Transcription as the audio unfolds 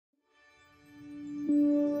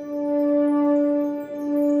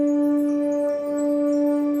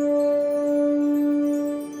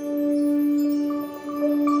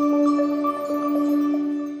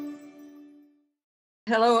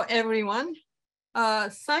everyone.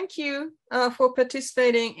 Thank you for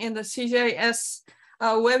participating in the CJS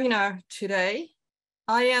webinar today.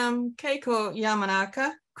 I am Keiko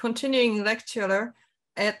Yamanaka, continuing lecturer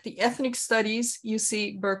at the Ethnic Studies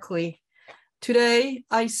UC Berkeley. Today,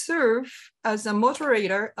 I serve as a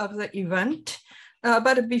moderator of the event,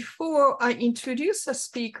 but before I introduce the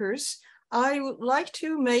speakers, I would like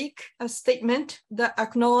to make a statement that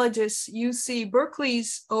acknowledges UC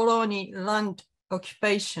Berkeley's Ohlone land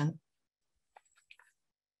occupation.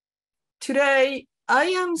 Today, I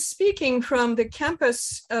am speaking from the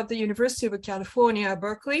campus of the University of California,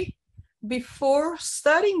 Berkeley. Before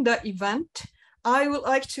starting the event, I would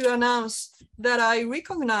like to announce that I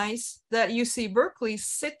recognize that UC Berkeley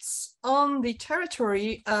sits on the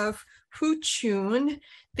territory of Fuchun,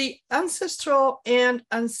 the ancestral and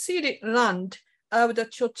unceded land of the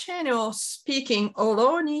Chochenyo-speaking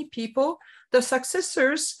Ohlone people, the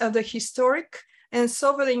successors of the historic and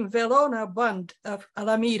sovereign Verona Band of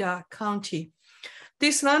Alameda County.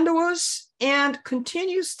 This land was and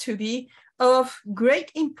continues to be of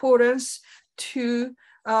great importance to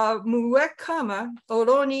Muwekama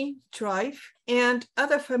Ohlone tribe and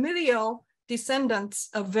other familial descendants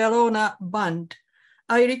of Verona Band.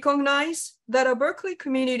 I recognize that a Berkeley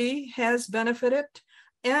community has benefited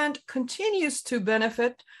and continues to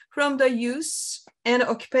benefit from the use and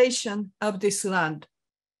occupation of this land.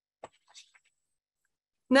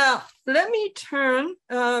 Now, let me turn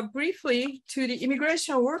briefly to the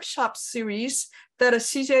immigration workshop series that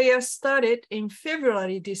CJS started in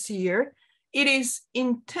February this year. It is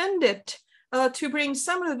intended to bring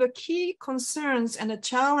some of the key concerns and the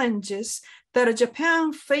challenges that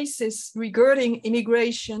Japan faces regarding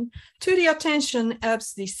immigration to the attention of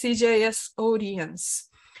the CJS audience.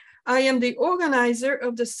 I am the organizer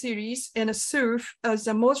of the series and serve as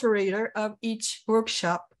the moderator of each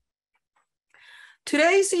workshop.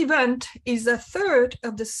 Today's event is the third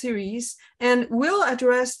of the series and will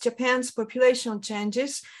address Japan's population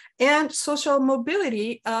changes and social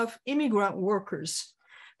mobility of immigrant workers.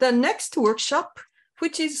 The next workshop,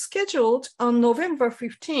 which is scheduled on November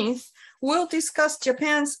 15th, will discuss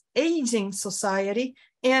Japan's aging society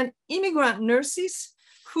and immigrant nurses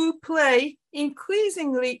who play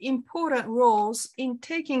increasingly important roles in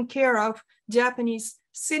taking care of Japanese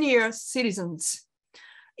senior citizens.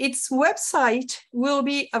 Its website will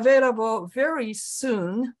be available very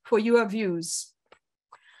soon for your views.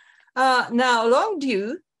 Now, long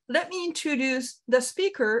due, let me introduce the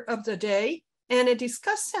speaker of the day and a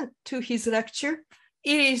discussant to his lecture.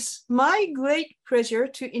 It is my great pleasure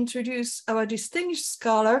to introduce our distinguished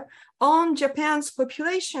scholar on Japan's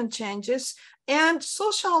population changes and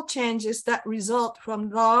social changes that result from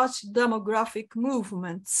large demographic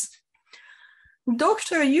movements.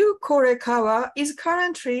 Dr. Yu Korekawa is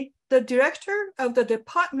currently the director of the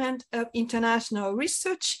Department of International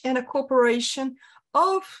Research and Cooperation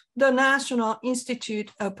of the National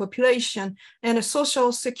Institute of Population and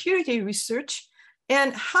Social Security Research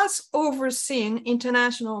and has overseen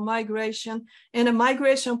international migration and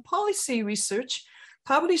migration policy research,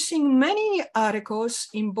 publishing many articles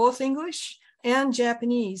in both English and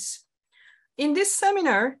Japanese. In this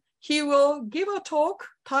seminar, he will give a talk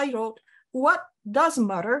titled, "What Does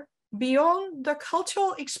Matter? Beyond the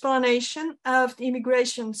Cultural Explanation of the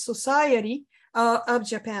Immigration Society of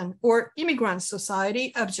Japan," or Immigrant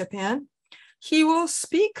Society of Japan. He will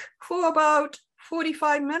speak for about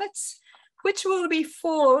 45 minutes, which will be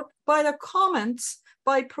followed by the comments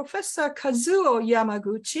by Professor Kazuo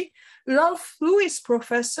Yamaguchi, Ralph Lewis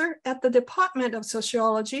Professor at the Department of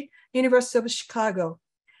Sociology, University of Chicago.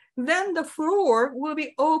 Then the floor will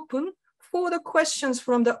be open for the questions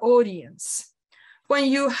from the audience. When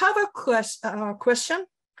you have a question,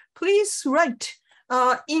 please write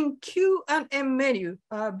in Q&A menu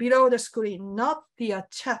below the screen, not the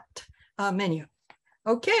chat menu.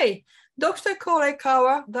 Okay, Dr.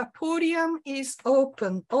 Korekawa, the podium is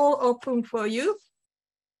open, all open for you.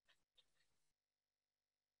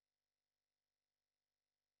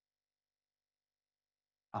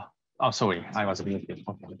 Sorry, I was muted.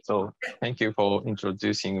 Okay. So thank you for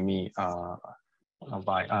introducing me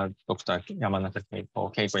by Dr. Yamanaka,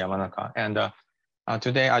 Keiko Yamanaka. And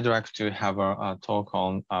today I'd like to have a talk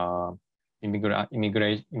on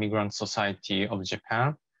immigrant society of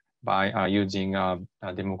Japan by using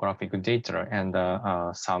demographic data and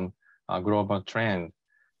some global trend.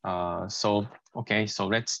 So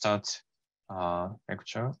let's start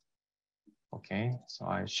lecture. Okay, so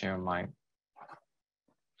I share my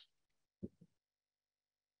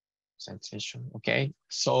presentation. Okay,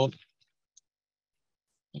 so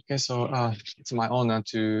it's my honor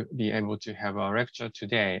to be able to have a lecture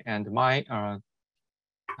today, and my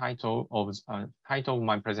title of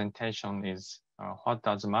my presentation is What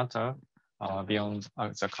Does Matter Beyond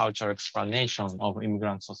the Cultural Explanation of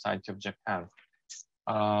Immigrant Society of Japan.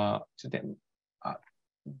 Today,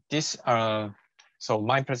 so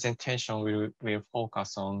my presentation will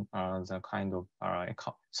focus on the kind of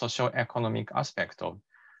socio-economic aspect of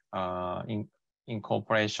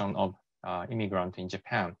incorporation of immigrant in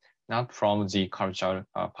Japan, not from the cultural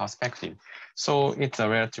perspective. So it's a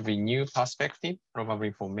relatively new perspective,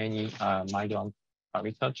 probably for many migrant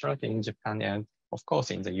researchers in Japan and of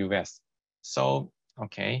course in the US. So,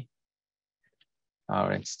 okay,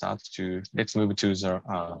 let's move to the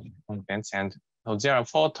contents. And so there are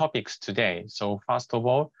 4 topics today. So first of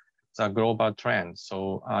all, the global trend.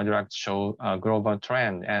 So I'd like to show a global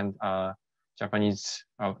trend and Japan's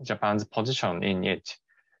position in it.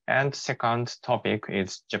 And second topic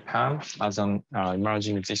is Japan as an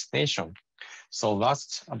emerging destination. So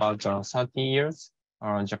last about 30 years,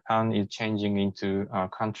 Japan is changing into a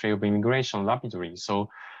country of immigration rapidly. So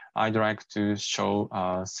I'd like to show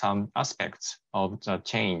some aspects of the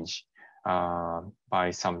change by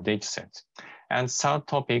some data sets. And third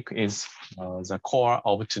topic is the core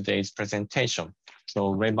of today's presentation. So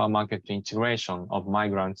labor market integration of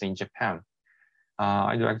migrants in Japan.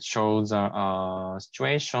 I'd like to show the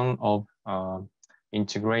situation of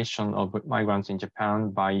integration of migrants in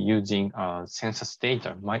Japan by using census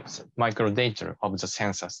data, micro data of the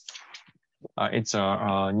census. It's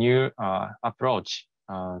a new approach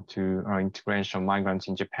to integration of migrants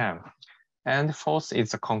in Japan. And fourth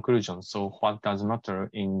is the conclusion. So what does matter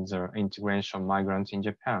in the integration of migrants in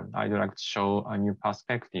Japan? I'd like to show a new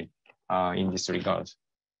perspective in this regard.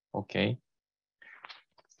 Okay.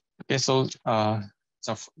 Okay, so the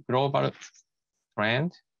global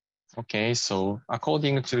trend. Okay, so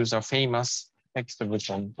according to the famous textbook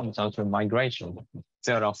on international migration,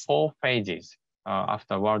 there are 4 phases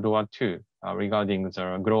after World War II regarding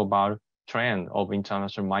the global trend of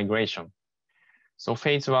international migration. So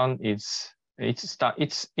phase 1 is it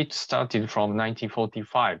started from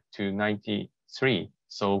 1945 to 93.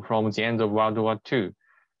 So from the end of World War II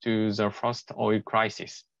to the first oil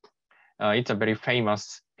crisis. It's a very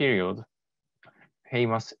famous period,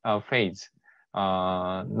 famous phase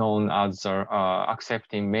known as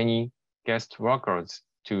accepting many guest workers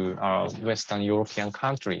to Western European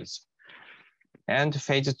countries. And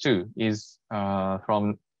phase 2 is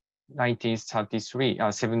from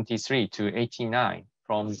 1973 to 89,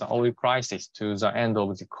 from the oil crisis to the end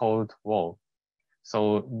of the Cold War.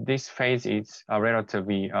 So this phase is a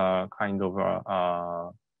relatively kind of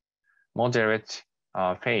a moderate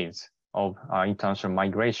phase of international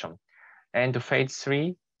migration. And phase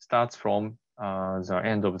 3 starts from the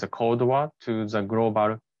end of the Cold War to the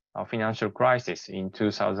global financial crisis in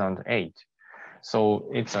 2008. So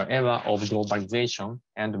it's an era of globalization,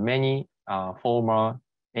 and many former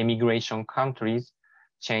immigration countries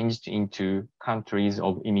changed into countries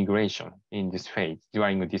of immigration in this phase,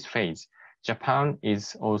 during this phase. Japan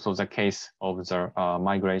is also the case of the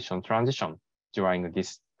migration transition during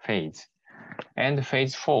this phase. And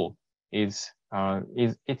phase 4 it's a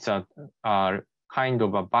kind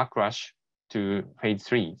of a backlash to phase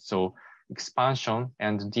 3. So expansion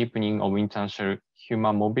and deepening of international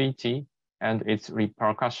human mobility and its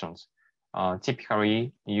repercussions.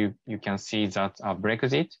 Typically, you can see that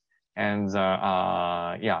Brexit and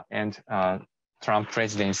Trump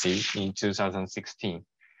presidency in 2016,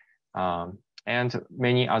 and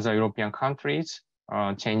many other European countries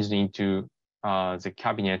changed into the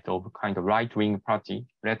cabinet of kind of right-wing party,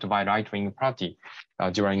 led by right-wing party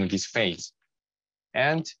during this phase.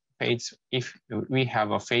 And if we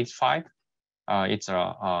have a phase 5, it's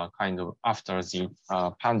a kind of after the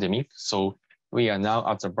pandemic. So we are now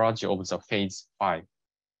at the verge of the phase 5.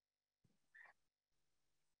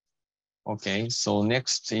 Okay, so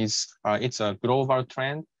next is, it's a global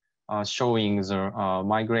trend showing the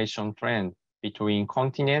migration trend between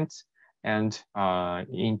continents and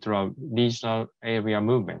intra-regional area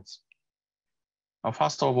movements.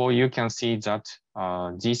 First of all, you can see that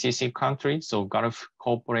GCC countries, so Gulf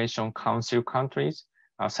Cooperation Council countries,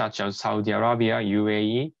 such as Saudi Arabia,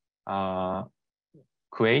 UAE,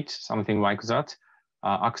 Kuwait, something like that,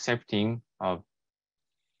 accepting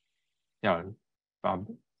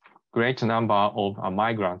great number of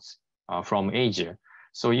migrants from Asia.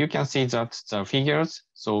 So you can see that the figures.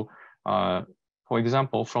 So for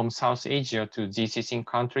example, from South Asia to GCC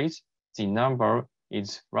countries, the number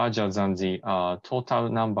is larger than the total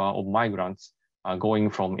number of migrants going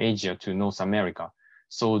from Asia to North America.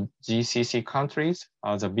 So GCC countries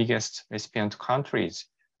are the biggest recipient countries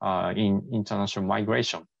in international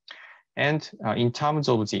migration. And in terms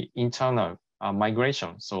of the internal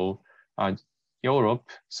migration. So Europe,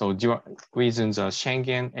 so within the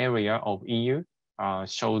Schengen area of EU,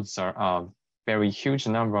 shows a very huge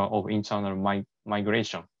number of internal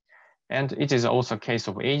migration. And it is also a case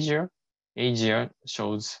of Asia. Asia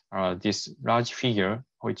shows this large figure,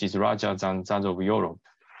 which is larger than that of Europe.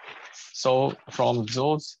 So from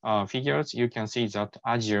those figures, you can see that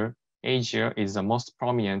Asia is the most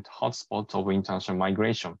prominent hotspot of international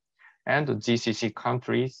migration. And the GCC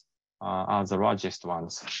countries are the largest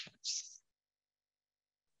ones.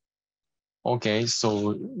 Okay,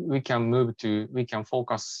 so we can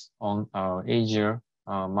focus on Asia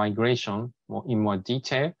migration in more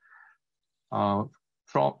detail.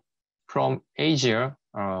 From Asia,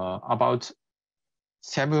 about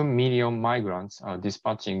 7 million migrants are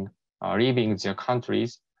dispatching, leaving their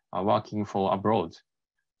countries, working abroad,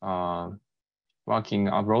 and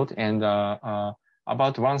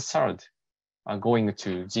about 1/3 are going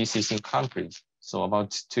to GCC countries. So about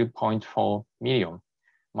 2.4 million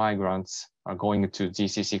migrants are going to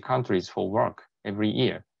GCC countries for work every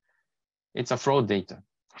year. It's a fraud data.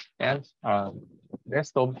 And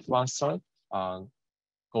rest of 1/3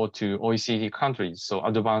 go to OECD countries, so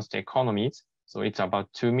advanced economies. So it's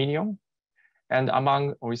about 2 million. And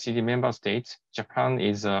among OECD member states, Japan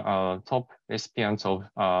is a top recipient of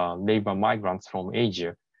labor migrants from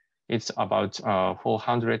Asia. It's about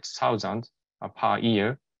 400,000 per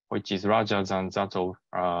year, which is larger than that of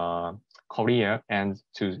Korea and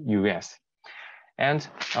to US. And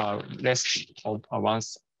less of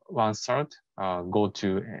 1/3 go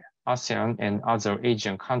to ASEAN and other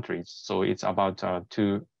Asian countries. So it's about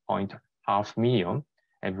 2.5 million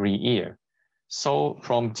every year. So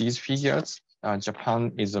from these figures,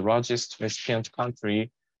 Japan is the largest recipient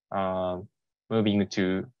country moving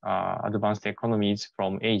to advanced economies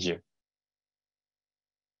from Asia.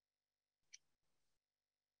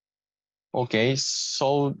 Okay,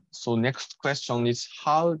 so next question is,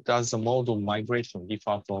 how does the mode of migration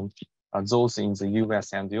differ from those in the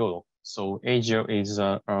US and Europe? So Asia is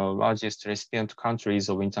the largest recipient countries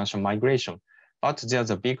of international migration, but there's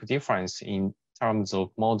a big difference in terms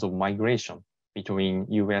of modes of migration between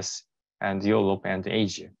US and Europe and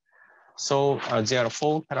Asia. So there are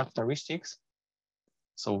 4 characteristics.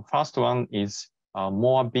 So first one is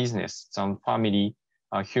more business than family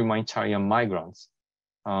humanitarian migrants.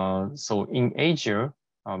 So in Asia,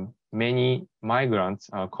 many migrants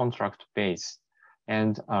are contract-based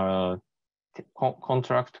and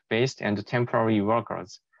contract-based and temporary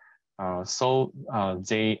workers. So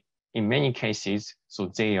they, in many cases, so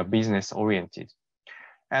they are business-oriented.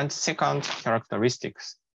 And second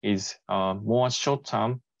characteristics is more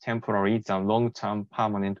short-term temporary than long-term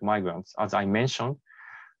permanent migrants, as I mentioned.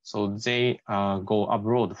 So they go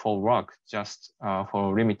abroad for work just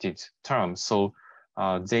for limited terms. So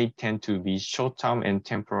they tend to be short-term and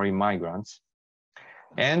temporary migrants.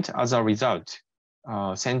 And as a result,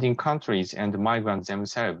 sending countries and migrants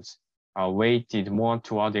themselves are weighted more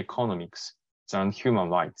toward economics than human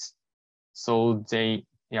rights. So they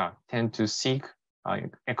tend to seek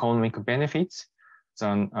economic benefits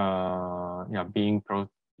than being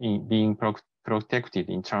protected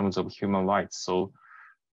in terms of human rights. So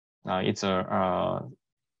it's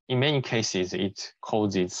in many cases, it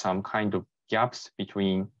causes some kind of gaps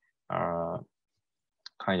between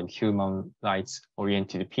kind of human rights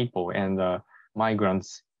oriented people and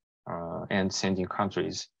migrants and sending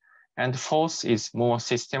countries. And fourth is more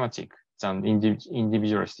systematic than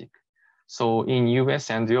individualistic. So in US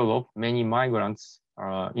and Europe, many migrants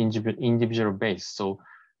are individual based. So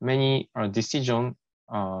many decision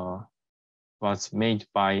was made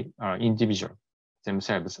by individual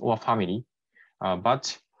themselves or family.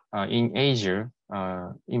 But in Asia,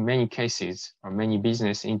 in many cases, many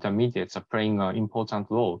business intermediates are playing an important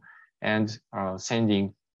role and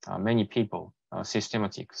sending many people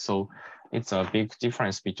systematic. So it's a big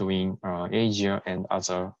difference between Asia and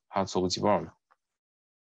other parts of the world.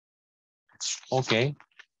 Okay,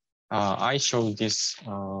 I show this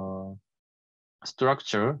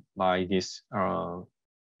structure by this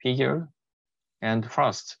figure. And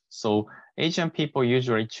first, so Asian people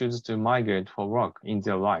usually choose to migrate for work in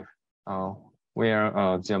their life, where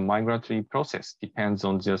their migratory process depends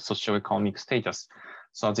on their socioeconomic status.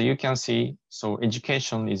 So as you can see, so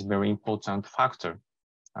education is a very important factor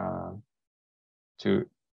to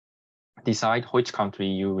decide which country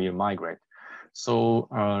you will migrate. So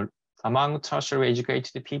among tertiary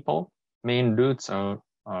educated people, main routes are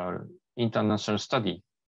international study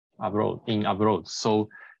abroad. So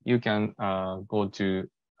you can go to,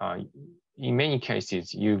 in many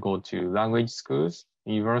cases, you go to language schools,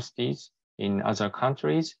 universities in other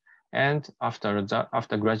countries, And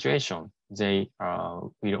after graduation, they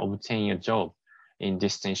will obtain a job in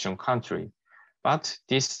destination country. But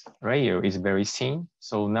this layer is very thin,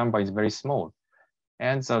 so number is very small.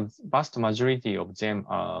 And the vast majority of them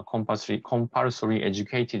are compulsory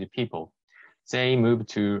educated people. They move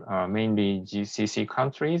to mainly GCC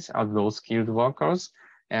countries as those skilled workers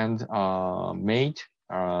and maid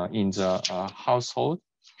in the household.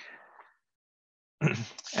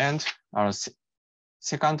 And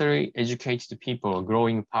secondary educated people are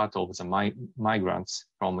growing part of the migrants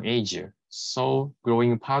from Asia. So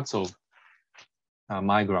growing parts of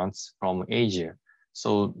migrants from Asia.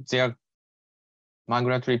 So their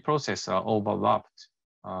migratory process are overlapped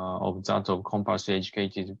of that of compulsory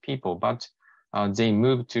educated people, but they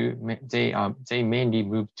mainly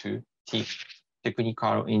move to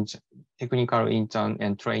technical intern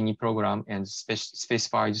and trainee program and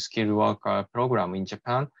specified skilled worker program in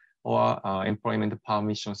Japan, or employment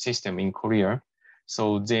permission system in Korea.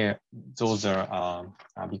 So those are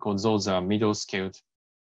because those are middle skilled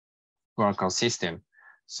worker system.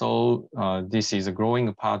 So this is a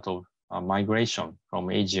growing part of migration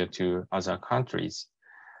from Asia to other countries.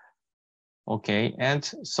 Okay, and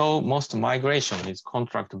so most migration is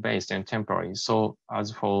contract-based and temporary. So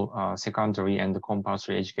as for secondary and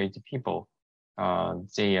compulsory educated people,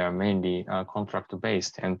 they are mainly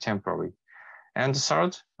contract-based and temporary. And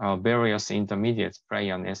third, various intermediates play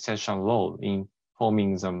an essential role in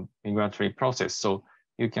forming the migratory process. So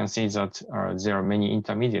you can see that there are many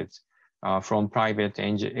intermediates from private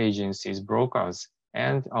agencies, brokers,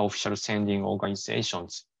 and official sending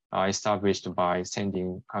organizations established by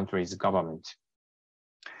sending countries' government.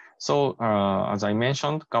 So as I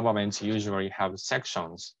mentioned, governments usually have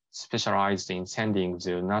sections specialized in sending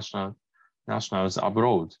their nationals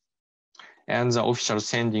abroad. And the official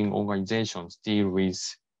sending organizations deal with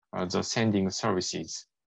the sending services.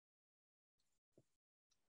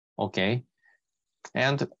 Okay,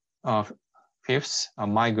 and fifth,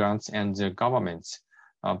 migrants and the governments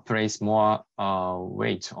place more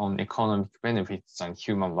weight on economic benefits than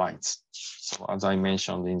human rights. So as I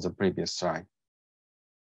mentioned in the previous slide.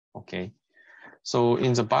 Okay, so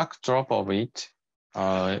in the backdrop of it,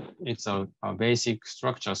 it's a basic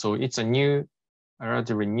structure. So it's a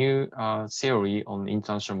relatively new theory on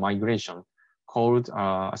international migration called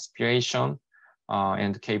aspiration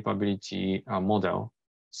and capability model.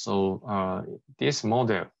 So this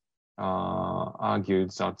model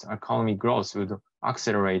argued that economic growth would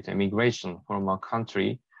accelerate immigration from a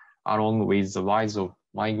country along with the rise of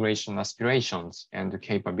migration aspirations and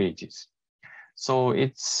capabilities. So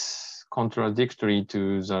it's contradictory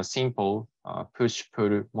to the simple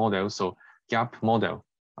push-pull model, so gap model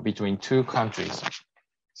between two countries.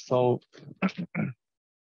 So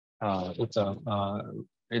it's a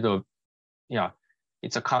little, yeah,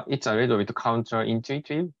 it's a little bit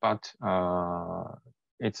counterintuitive, but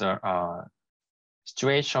it's a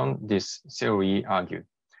situation this theory argued.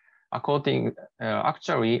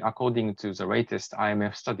 Actually, according to the latest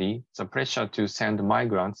IMF study, the pressure to send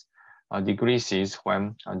migrants decreases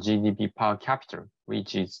when GDP per capita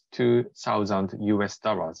reaches $2,000 US,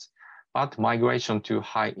 but migration to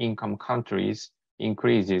high-income countries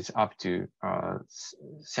increases up to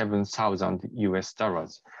 $7,000 US.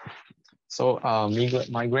 So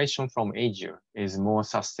migration from Asia is more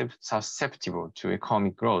susceptible to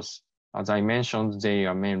economic growth. As I mentioned, they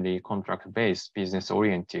are mainly contract-based,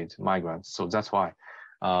 business-oriented migrants. So that's why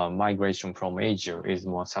migration from Asia is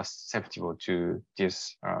more susceptible to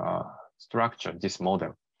this structure, this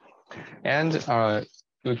model. And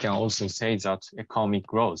you can also say that economic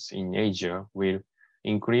growth in Asia will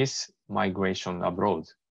increase migration abroad.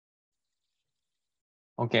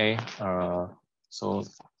 Okay, so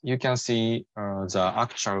you can see the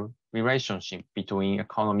actual relationship between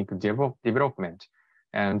economic development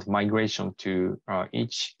and migration to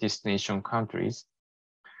each destination countries.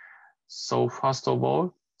 So first of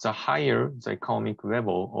all, the higher the economic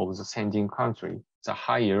level of the sending country, the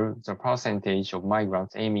higher the percentage of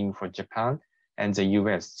migrants aiming for Japan and the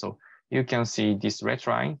US. So you can see this red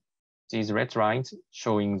line, these red lines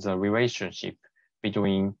showing the relationship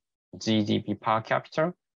between GDP per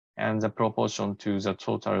capita and the proportion to the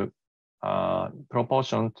total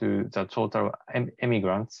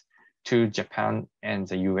immigrants to Japan and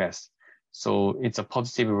the US. So it's a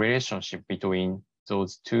positive relationship between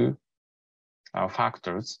those two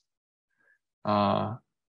factors. However,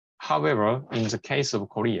 in the case of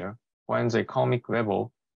Korea, when the economic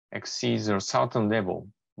level exceeds a certain level,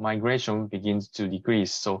 migration begins to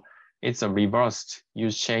decrease. So it's a reversed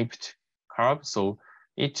U-shaped curve. So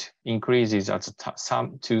it increases at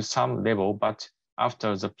to some level, but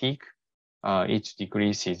after the peak, it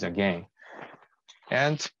decreases again.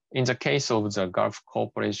 And in the case of the Gulf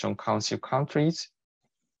Cooperation Council countries,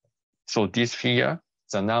 so this year,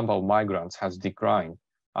 the number of migrants has declined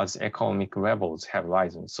as economic levels have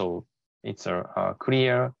risen. So it's a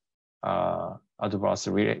clear adverse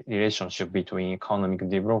relationship between economic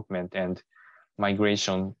development and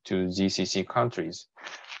migration to GCC countries.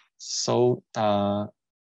 So, so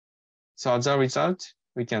as a result,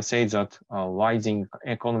 we can say that rising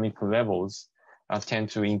economic levels tend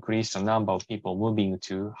to increase the number of people moving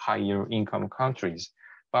to higher income countries,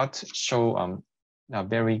 but show a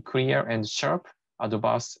very clear and sharp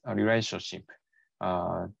adverse relationship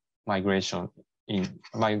migration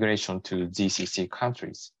to GCC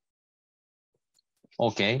countries.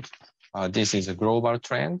 Okay, this is a global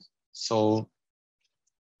trend. So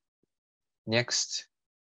next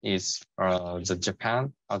is the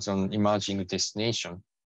Japan as an emerging destination.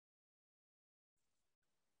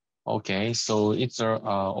 Okay, so it's an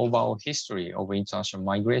overall history of international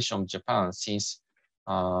migration of Japan since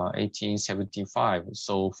 1875.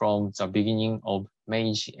 So from the beginning of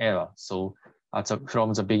Meiji era, so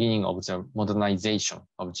from the beginning of the modernization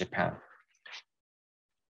of Japan.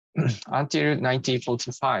 Until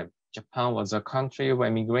 1945, Japan was a country of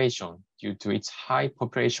emigration due to its high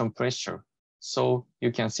population pressure. So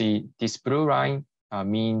you can see this blue line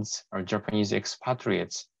means Japanese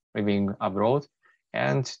expatriates living abroad,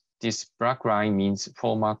 and this black line means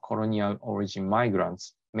former colonial origin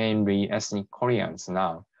migrants, mainly ethnic Koreans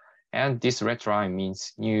now. And this red line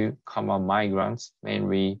means newcomer migrants,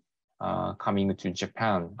 mainly coming to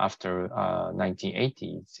Japan after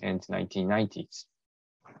 1980s and 1990s.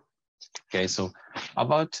 Okay, so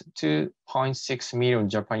about 2.6 million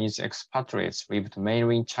Japanese expatriates lived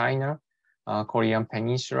mainly in China, Korean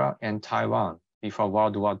Peninsula, and Taiwan before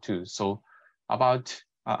World War II. So about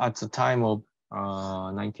at the time of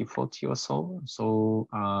 1940 or so,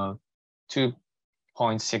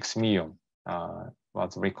 2.6 million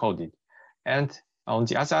was recorded. And on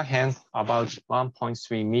the other hand, about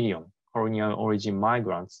 1.3 million colonial origin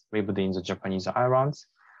migrants lived in the Japanese islands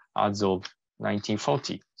as of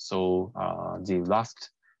 1940. So the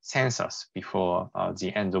last census before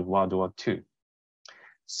the end of World War II.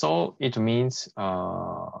 So it means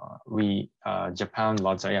Japan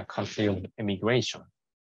was a country of immigration.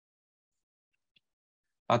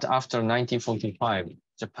 But after 1945,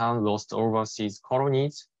 Japan lost overseas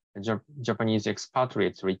colonies, Japanese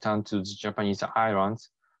expatriates returned to the Japanese islands,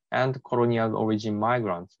 and colonial origin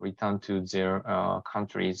migrants returned to their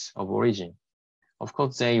countries of origin. Of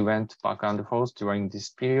course, they went back and forth during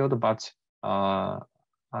this period, but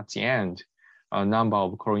at the end, a number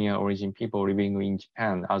of colonial origin people living in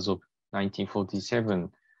Japan as of 1947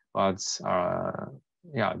 was,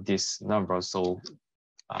 this number, so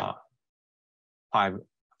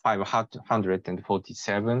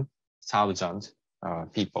 547,000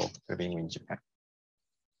 people living in Japan.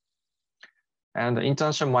 And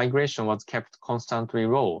international migration was kept constantly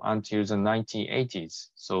low until the 1980s.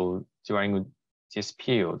 So during this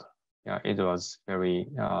period, it was very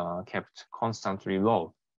kept constantly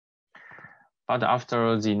low. But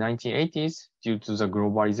after the 1980s, due to the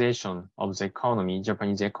globalization of the economy,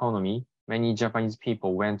 Japanese economy, many Japanese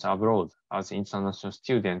people went abroad as international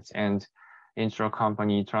students and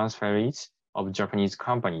intra-company transferees of Japanese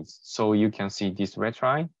companies. So you can see this red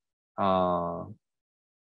line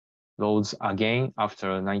rose again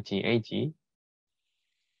after 1980.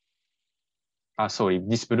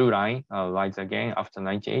 This blue line rises again after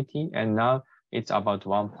 1980, and now it's about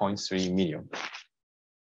 1.3 million.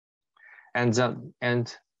 And in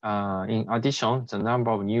addition, the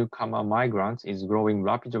number of newcomer migrants is growing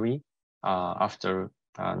rapidly after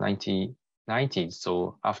 1990s.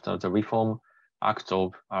 So after the Reform Act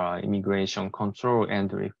of Immigration Control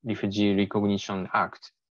and Refugee Recognition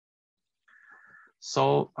Act.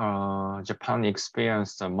 So Japan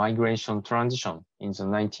experienced a migration transition in the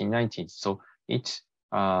 1990s. So it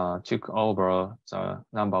took over the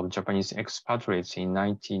number of Japanese expatriates in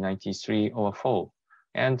 1993 or 4,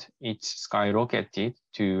 and it skyrocketed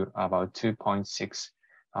to about 2.6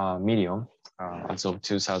 million as of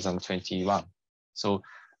 2021. So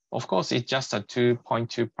of course, it's just a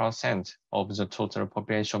 2.2% of the total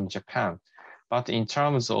population of Japan, but in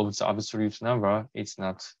terms of the absolute number, it's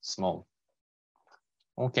not small.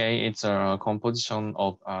 Okay, it's a composition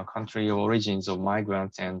of country of origins of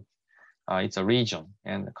migrants, and it's a region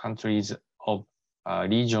and countries of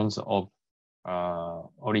regions of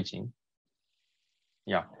origin.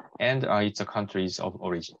 Yeah, and it's a countries of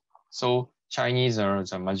origin. So Chinese are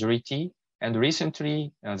the majority, and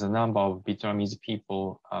recently the number of Vietnamese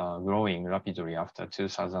people growing rapidly after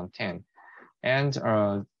 2010. And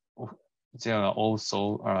there are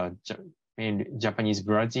also mainly Japanese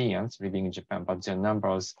Brazilians living in Japan, but their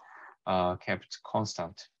numbers kept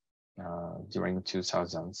constant during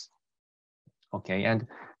 2000s. Okay, and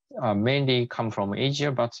mainly come from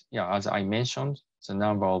Asia, but yeah, as I mentioned, the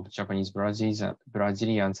number of Japanese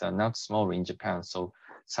Brazilians are not small in Japan. So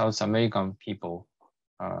South American people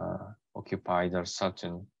occupied a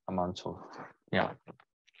certain amount of,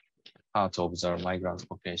 part of the migrant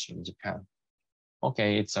population in Japan.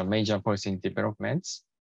 Okay, it's a major policy developments.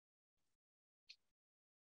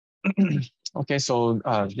 Okay, so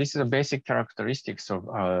this is the basic characteristics of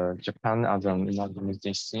Japan as an immigrant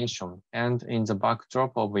destination. And in the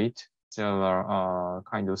backdrop of it, there are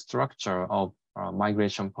kind of structure of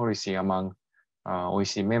migration policy among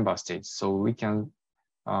OECD member states. So we can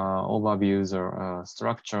overview the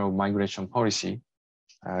structure of migration policy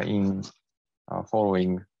in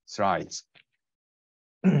following slides.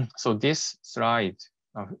 So this slide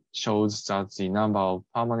shows that the number of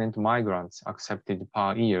permanent migrants accepted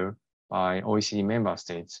per year by OECD member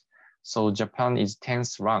states. So Japan is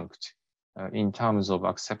 10th ranked in terms of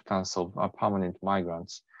acceptance of permanent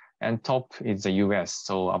migrants. And top is the US,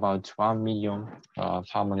 so about 1 million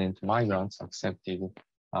permanent migrants accepted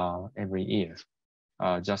every year,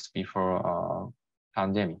 just before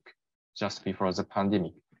the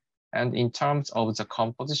pandemic. And in terms of the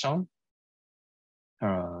composition,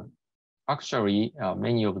 actually,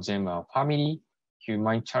 many of them are family,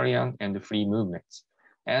 humanitarian, and free movements.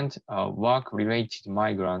 And work-related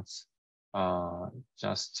migrants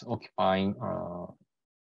just occupying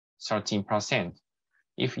 13%.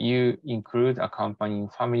 If you include accompanying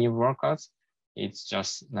family workers, it's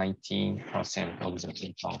just 19% of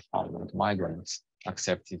the total permanent migrants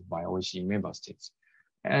accepted by OECD member states.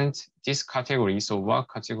 And this category, so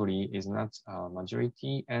work category, is not a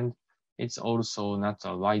majority, and it's also not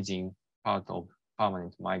a rising part of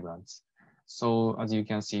permanent migrants. So as you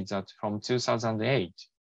can see that from 2008,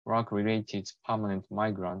 work-related permanent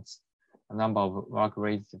migrants, the number of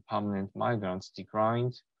work-related permanent migrants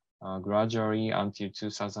declined gradually until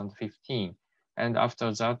 2015. And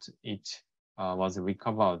after that, it was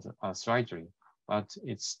recovered slightly, but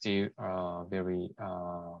it's still very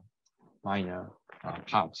minor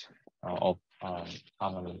part of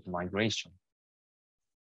permanent migration.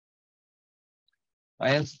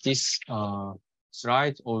 And this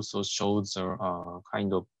slide also shows the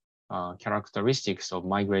kind of characteristics of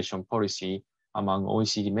migration policy among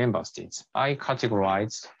OECD member states. I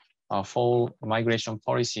categorized 4 migration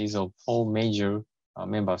policies of 4 major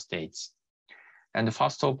member states. And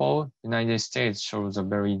first of all, United States shows a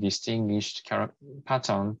very distinguished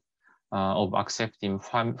pattern of accepting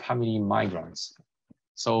family migrants.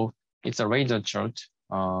 So it's a radar chart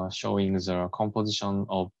showing the composition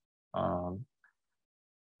of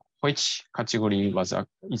which category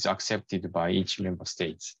is accepted by each member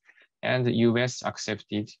state. And the US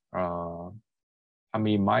accepted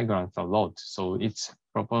family migrants a lot. So its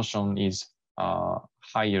proportion is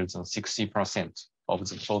higher than 60% of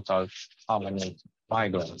the total permanent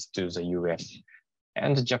migrants to the US.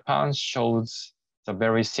 And Japan shows the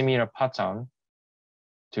very similar pattern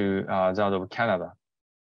to that of Canada.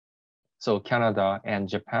 So Canada and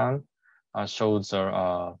Japan shows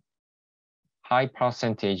a high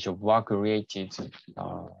percentage of work-related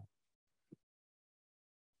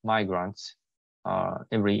migrants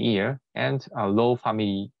every year, and low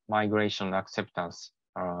family migration acceptance.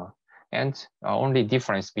 And only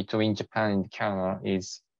difference between Japan and Canada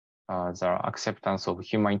is the acceptance of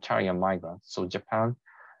humanitarian migrants. So Japan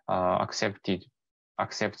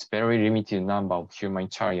accepts very limited number of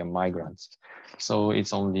humanitarian migrants. So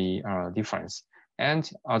it's only difference. And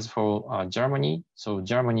as for Germany, so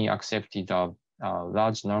Germany accepted a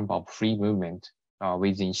large number of free movement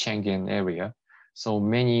within Schengen area. So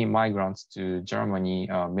many migrants to Germany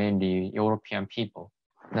are mainly European people,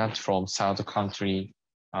 not from third countries.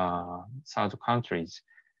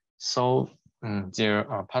 So their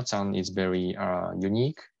pattern is very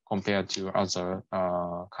unique compared to other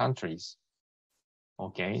countries.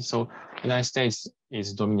 Okay, so United States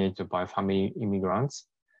is dominated by family immigrants.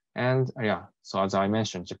 And yeah, so as I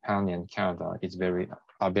mentioned, Japan and Canada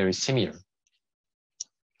are very similar.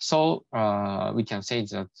 So we can say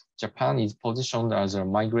that Japan is positioned as a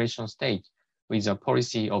migration state with a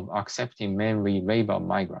policy of accepting mainly labor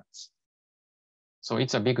migrants. So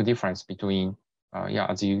it's a big difference between,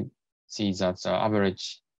 as you see that the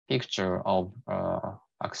average picture of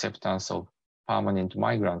acceptance of permanent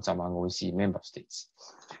migrants among OECD member states.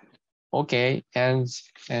 Okay, and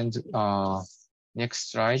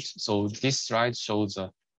next slide. So this slide shows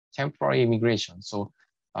temporary immigration. So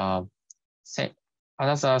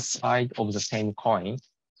another side of the same coin.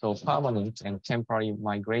 So permanent and temporary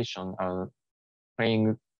migration are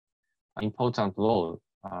playing an important role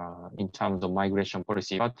in terms of migration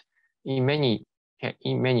policy. But in many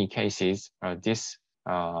cases, this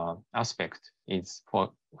aspect is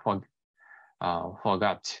forgot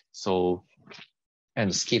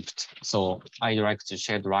and skipped. So I'd like to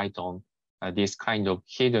shed light on this kind of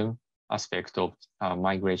hidden aspect of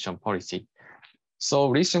migration policy. So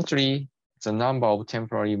recently, the number of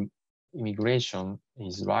temporary immigration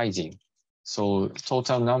is rising. So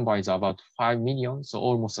total number is about 5 million, so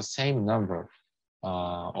almost the same number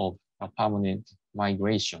of permanent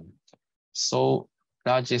migration. So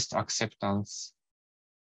largest acceptance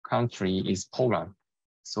country is Poland.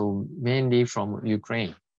 So mainly from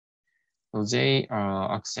Ukraine. So they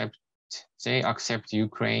accept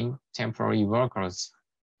Ukraine temporary workers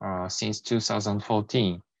since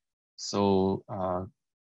 2014. So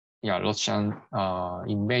yeah, Russian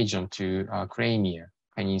invasion to Crimea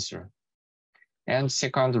Peninsula. And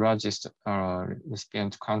second largest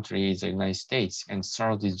recipient country is the United States, and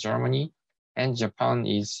third is Germany, and Japan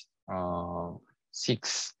is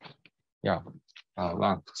sixth,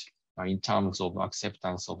 ranked in terms of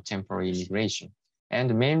acceptance of temporary immigration.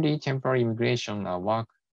 And mainly temporary immigration are work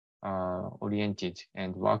oriented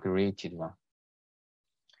and work related one.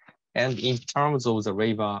 And in terms of the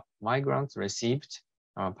labor migrants received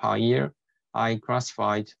per year, I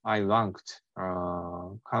ranked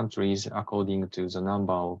countries according to the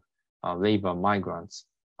number of labor migrants,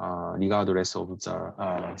 regardless of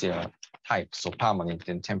their type, so permanent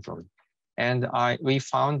and temporary. And we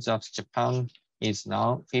found that Japan is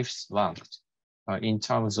now 5th ranked in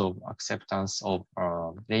terms of acceptance of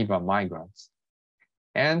labor migrants.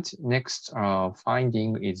 And next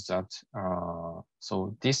finding is that,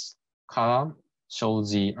 so this column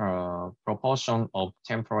shows the proportion of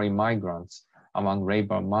temporary migrants among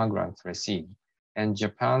labor migrants received. And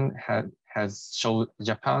Japan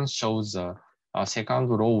shows the second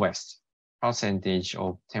lowest percentage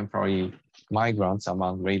of temporary migrants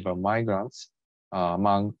among labor migrants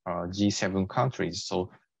among G7 countries,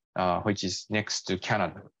 so which is next to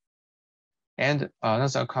Canada. And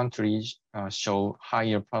another country show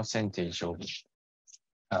higher percentage of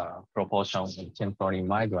proportion of temporary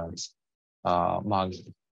migrants among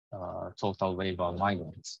total labor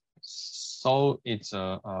migrants. So it's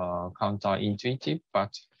counterintuitive,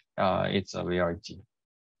 but it's a reality.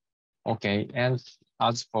 Okay, and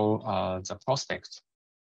as for the prospects,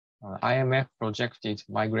 IMF projected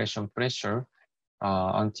migration pressure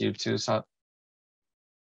until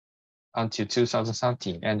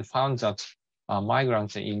 2013 and found that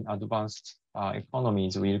migrants in advanced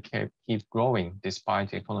economies will keep growing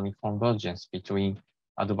despite economic convergence between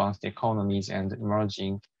advanced economies and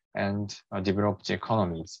emerging and developed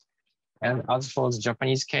economies. And as for the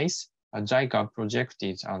Japanese case, JICA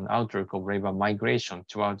projected an outlook of labor migration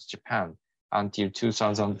towards Japan until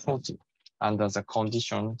 2040 under the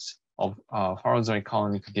conditions of further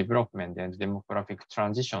economic development and demographic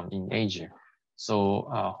transition in Asia. So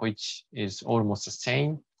which is almost the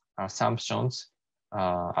same assumptions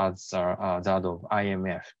as that of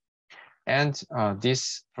IMF. And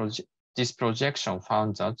this projection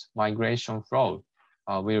found that migration flow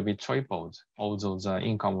will be tripled, although the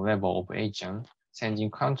income level of Asian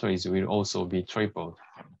sending countries will also be tripled.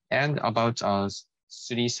 And about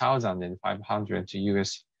 3,500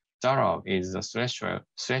 US dollar is the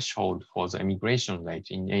threshold for the immigration rate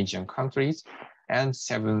in Asian countries, and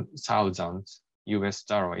 7,000 US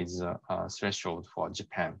dollar is the threshold for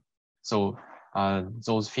Japan. So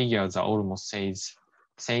those figures are almost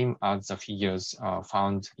same as the figures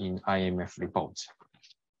found in IMF reports.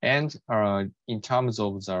 And in terms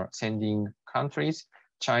of the sending countries,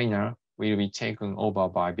 China will be taken over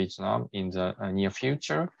by Vietnam in the near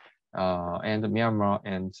future, and Myanmar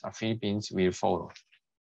and Philippines will follow.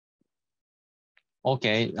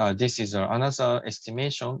 Okay, this is another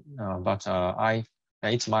estimation, but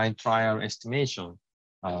it's my trial estimation,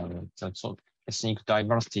 the ethnic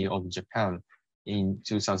diversity of Japan in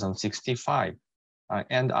 2065.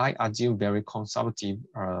 And I assume very conservative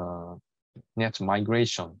net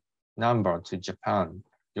migration number to Japan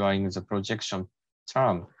during the projection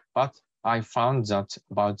term, but I found that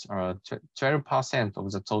about 12%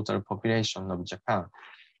 of the total population of Japan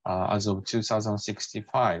as of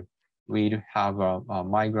 2065 will have a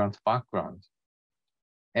migrant background.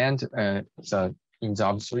 And in the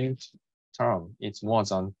absolute term, it's more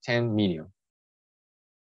than 10 million.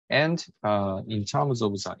 And in terms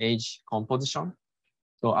of the age composition,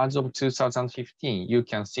 so as of 2015, you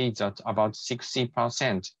can see that about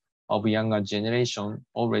 60% of younger generation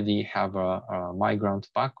already have a migrant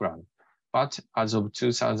background. But as of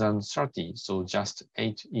 2030, so just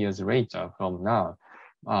 8 years later from now,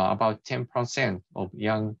 about 10% of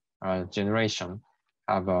young generation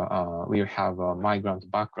will have a migrant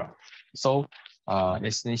background. So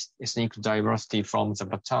ethnic diversity from the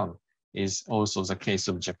bottom is also the case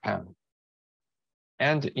of Japan.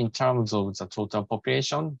 And in terms of the total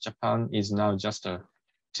population, Japan is now just a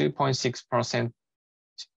 2.6%.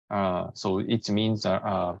 So it means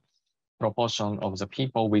a proportion of the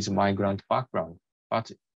people with migrant background.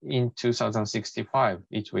 But in 2065,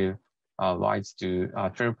 it will rise to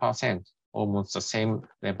 12%, almost the same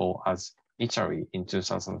level as Italy in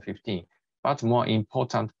 2015. But more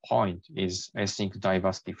important point is ethnic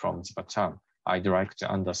diversity from the bottom. I'd like to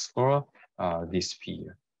underscore this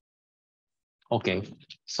here. Okay,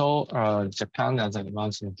 so Japan as an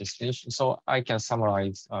emerging destination. So I can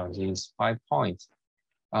summarize these 5 points.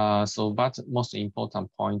 But most important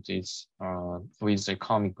point is with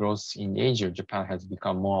economic growth in Asia, Japan has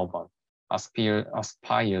become more of an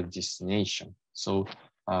aspire destination. So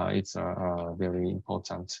it's a very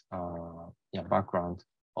important background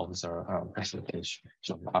of the presentation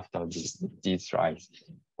after these slides.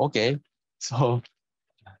 Okay, so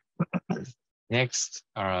next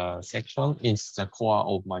section is the core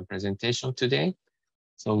of my presentation today.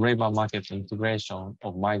 So labor market integration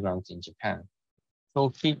of migrants in Japan. So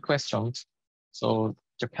key questions. So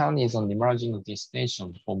Japan is an emerging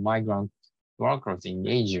destination for migrant workers in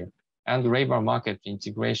Asia, and labor market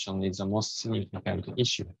integration is the most significant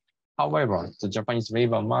issue. However, the Japanese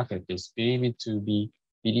labor market is believed to be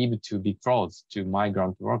closed to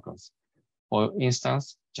migrant workers. For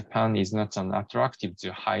instance, Japan is not attractive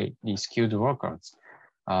to highly skilled workers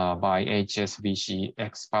by HSBC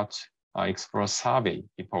Expat Explore Survey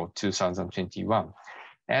report 2021.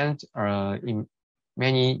 And in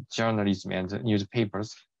many journalism and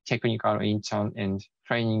newspapers, technical intern and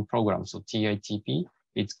training programs, so TITP,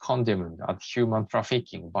 is condemned as human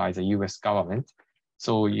trafficking by the US government.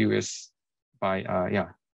 So US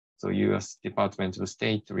Department of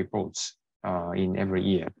State reports in every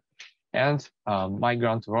year. And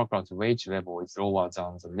migrant workers' wage level is lower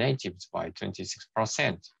than the natives by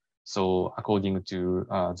 26%. So according to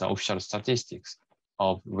the official statistics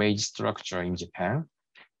of wage structure in Japan,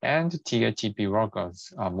 and TITP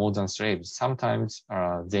workers are modern slaves. Sometimes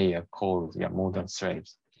they are called modern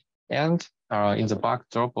slaves. And in the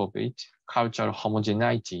backdrop of it, cultural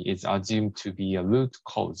homogeneity is assumed to be a root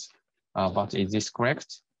cause. But is this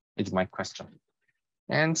correct? Is my question.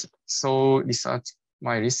 And so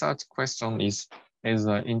my research question is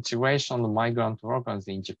the integration of migrant workers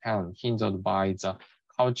in Japan hindered by the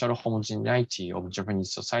cultural homogeneity of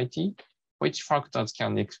Japanese society? Which factors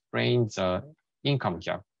can explain the income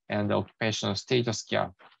gap and the occupational status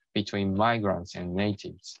gap between migrants and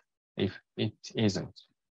natives, if it isn't?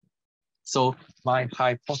 So my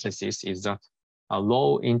hypothesis is that a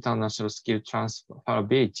low international skill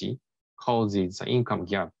transferability causes the income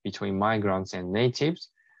gap between migrants and natives,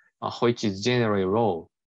 which is generally low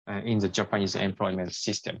in the Japanese employment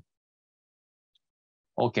system.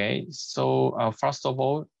 Okay, so first of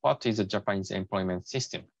all, what is the Japanese employment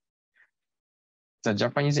system? The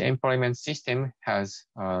Japanese employment system has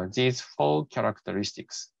these 4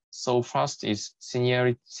 characteristics. So first is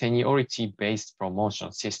seniority-based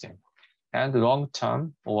promotion system, and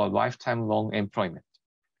long-term or lifetime long employment,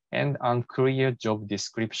 and unclear job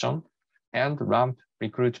description, and ramp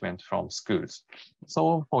recruitment from schools.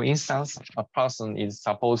 So for instance, a person is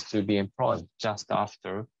supposed to be employed just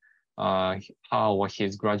after her or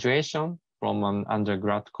his graduation from an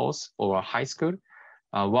undergrad course or a high school,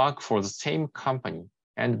 work for the same company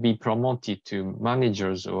and be promoted to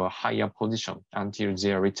managers or a higher position until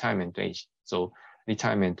their retirement age. So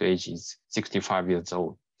retirement age is 65 years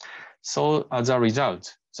old. So as a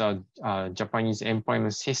result, the Japanese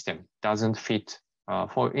employment system doesn't fit,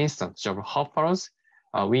 for instance, job hoppers,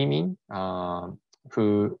 women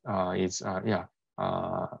who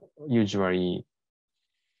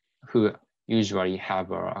usually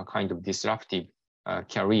have a kind of disruptive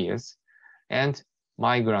careers, and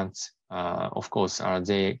migrants, of course,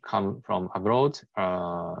 they come from abroad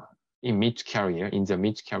in the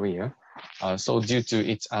mid-career. So due to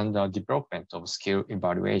its underdevelopment of skill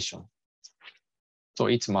evaluation. So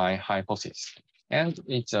it's my hypothesis. And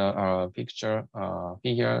it's a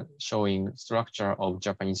figure showing structure of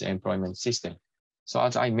Japanese employment system. So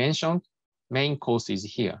as I mentioned, main course is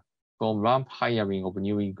here. From ramp hiring of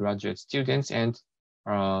newly graduate students and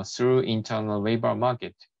through internal labor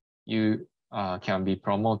market, you can be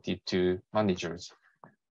promoted to managers.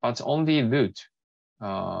 But only route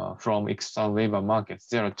from external labor markets,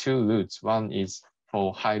 there are 2 routes. One is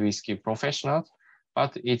for highly skilled professionals,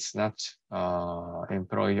 but it's not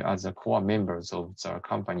employed as a core members of the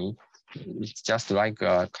company. It's just like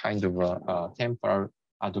a kind of a temporary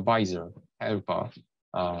advisor, helper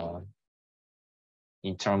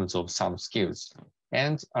in terms of some skills.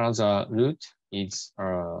 And another route is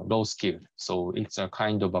low skill. So it's a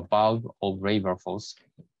kind of above of labor force.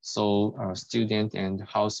 So students and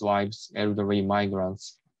housewives, elderly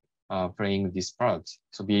migrants playing this part,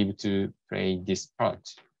 to be able to play this part.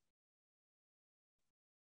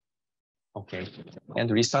 Okay, and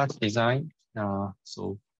research design.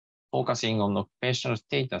 So focusing on occupational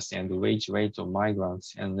status and wage rate of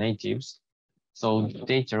migrants and natives. So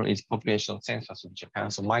data is population census of Japan,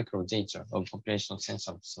 so micro data of population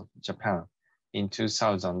census of Japan in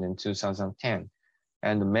 2000 and 2010.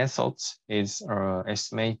 And the methods is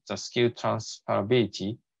estimate the skill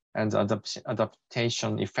transferability and the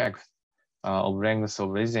adaptation effect of length of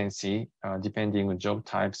residency depending on job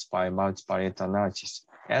types by multivariate analysis,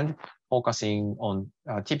 and focusing on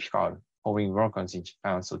typical foreign workers in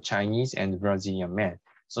Japan, so Chinese and Brazilian men.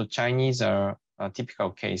 So Chinese are a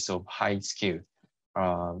typical case of high skill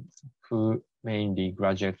who mainly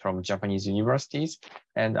graduate from Japanese universities,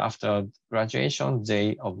 and after graduation,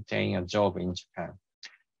 they obtain a job in Japan.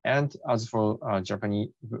 And as for Japanese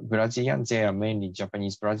Brazilians, they are mainly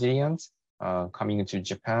Japanese Brazilians coming to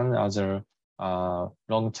Japan as a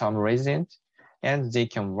long-term resident, and they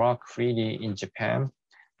can work freely in Japan,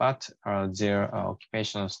 but their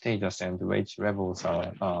occupational status and wage levels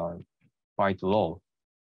are quite low.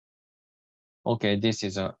 Okay, this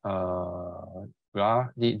is a graph.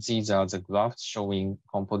 These are the graphs showing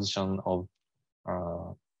composition of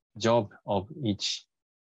job of each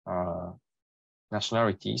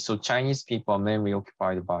nationality. So Chinese people are mainly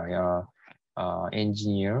occupied by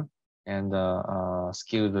engineer and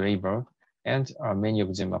skilled labor, and many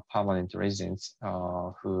of them are permanent residents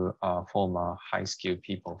who are former high-skilled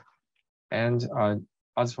people. And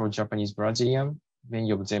as for Japanese Brazilian,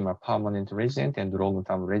 many of them are permanent resident and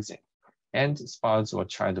long-term resident, and spouse or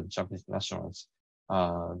child of Japanese nationals.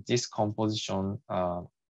 This composition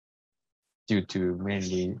due to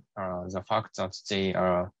mainly the fact that they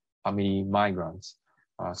are family migrants,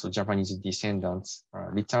 so Japanese descendants,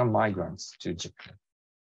 return migrants to Japan.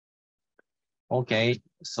 Okay,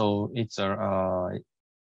 so it's a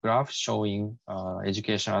graph showing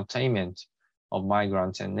educational attainment of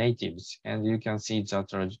migrants and natives, and you can see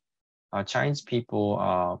that Chinese people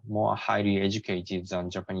are more highly educated than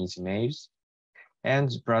Japanese males, and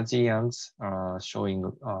Brazilians are showing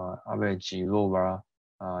average lower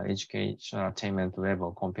educational attainment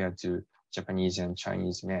level compared to Japanese and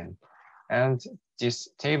Chinese men. And this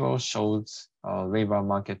table shows labor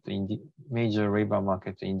market major labor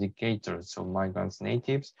market indicators of migrants,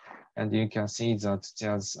 natives, and you can see that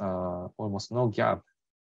there's almost no gap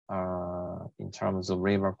in terms of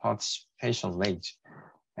labor participation rate,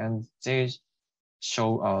 and they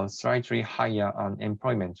show a slightly higher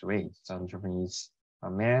unemployment rate than Japanese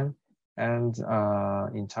men. And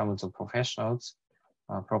in terms of professionals,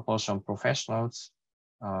 proportion professionals,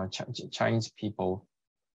 Chinese people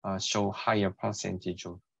show higher percentage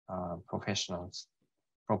of professionals,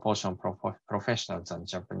 proportion professionals than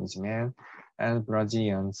Japanese men, and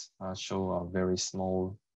Brazilians show a very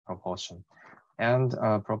small proportion. And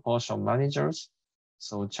proportion managers,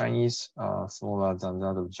 so Chinese smaller than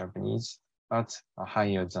that of Japanese, but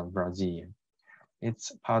higher than Brazilian.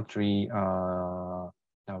 It's partly a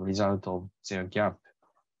result of their gap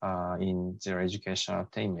in their educational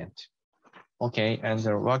attainment. Okay, and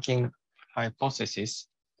the working hypothesis,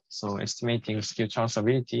 so estimating skill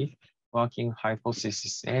transferability, working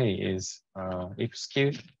hypothesis A is if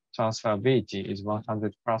skill transferability is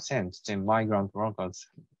 100%, then migrant workers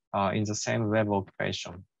are in the same level of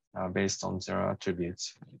occupation based on their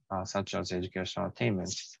attributes, such as educational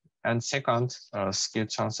attainment. And second, skill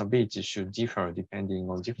transferability should differ depending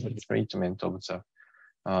on different treatment of the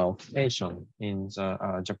occupation in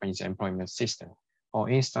the Japanese employment system. For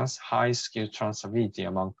instance, high skill transferability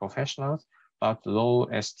among professionals, but low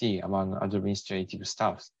ST among administrative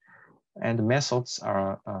staffs. And methods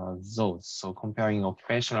are those, so comparing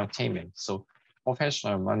occupational attainment. So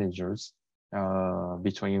professional managers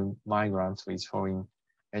between migrants with foreign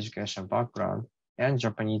education background and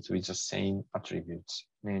Japanese with the same attributes,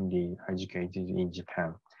 mainly educated in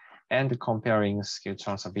Japan, and comparing skill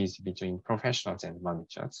transferability between professionals and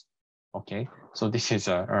managers. Okay, so this is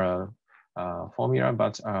a formula,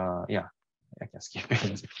 but yeah, I can skip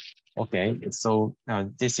it. Okay, so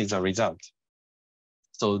this is a result.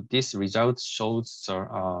 So this result shows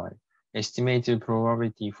the estimated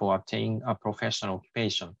probability for obtaining a professional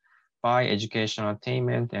occupation by educational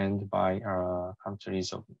attainment and by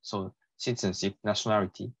countries of, so citizenship,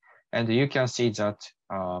 nationality. And you can see that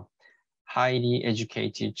highly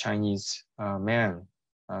educated Chinese men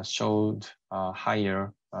showed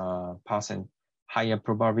higher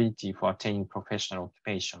probability for attaining professional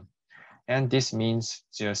occupation. And this means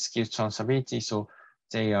their skill transferability. So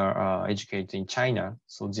they are educated in China.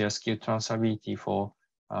 So their skill transferability for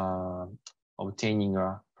obtaining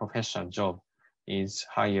a professional job is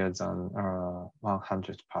higher than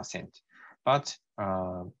 100%. But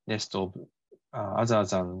rest of other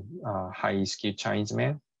than high skilled Chinese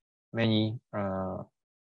men, many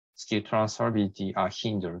skill transferability are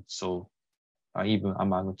hindered. So even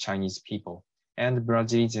among Chinese people, and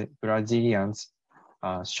Brazilians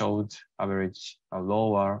showed average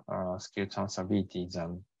lower skill transferability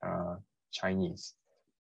than Chinese.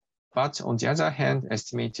 But on the other hand,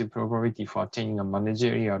 estimated probability for attaining a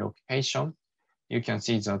managerial occupation, you can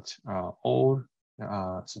see that all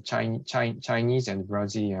Chinese and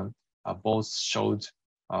Brazilian both showed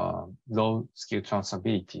low skill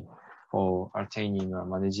transferability for attaining a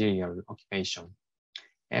managerial occupation.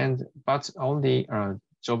 But only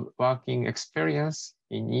job working experience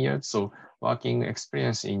in years, so working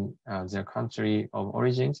experience in their country of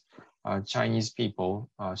origins, Chinese people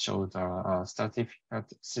showed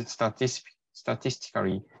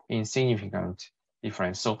statistically insignificant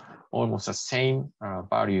difference. So almost the same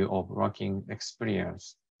value of working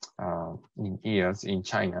experience in years in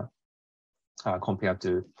China compared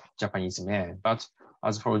to Japanese men. But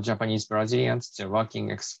as for Japanese Brazilians, their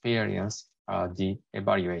working experience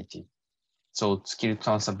de-evaluated. So skill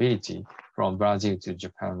transferability from Brazil to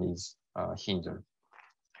Japan is hindered.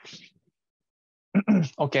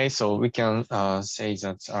 Okay, so we can say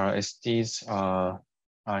that STs are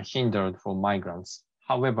hindered for migrants.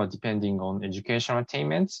 However, depending on educational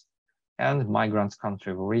attainment and migrant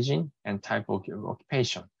country of origin and type of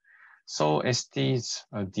occupation. So STs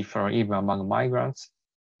differ even among migrants,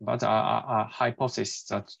 but a hypothesis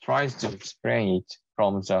that tries to explain it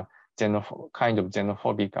from the kind of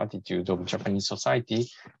xenophobic attitude of Japanese society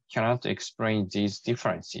cannot explain these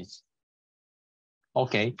differences.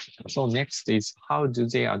 Okay, so next is how do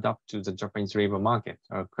they adapt to the Japanese labor market?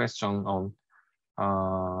 A question on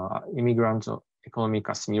immigrant economic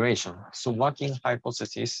assimilation. So working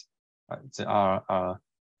hypothesis are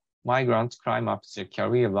migrants climb up the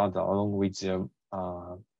career ladder along with the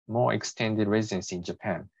more extended residency in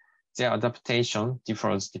Japan. Their adaptation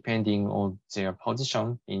differs depending on their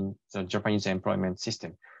position in the Japanese employment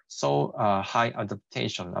system. So high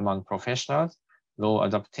adaptation among professionals, low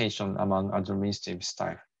adaptation among administrative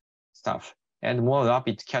staff, and more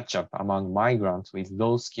rapid catch-up among migrants with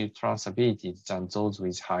low skill transferability than those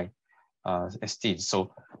with high STs.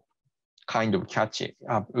 So kind of catch it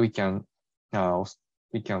up, we can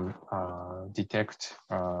detect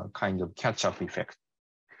kind of catch-up effect.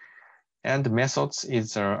 And methods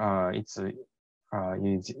is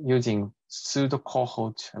using pseudo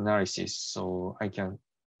cohort analysis. So I can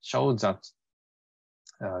show that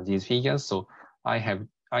these figures. So I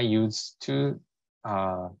use two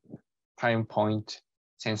time point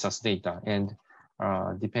census data, and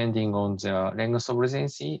depending on the length of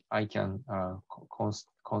residency, I can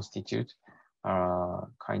constitute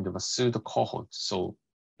kind of a pseudo cohort. So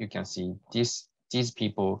you can see these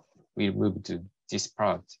people will move to this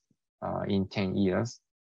part in 10 years.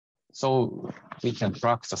 So we can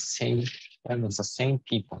track the same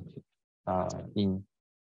people in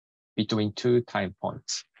between two time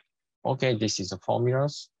points. Okay, this is the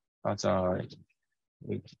formulas, but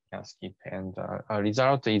we can skip. And a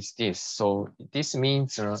result is this. So this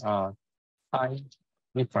means time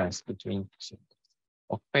difference between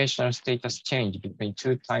occupational status change between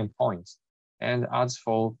two time points. And as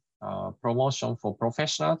for promotion for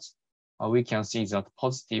professionals, we can see that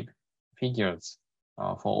positive figures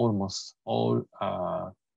for almost all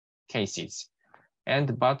cases.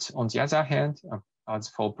 But on the other hand, as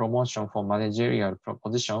for promotion for managerial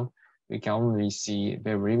position, we can only see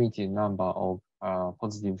very limited number of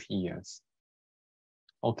positive figures.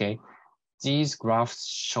 Okay, these graphs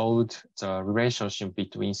showed the relationship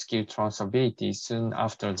between skill transferability soon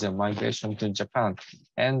after the migration to Japan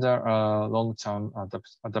and the long-term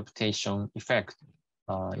adaptation effect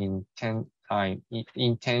in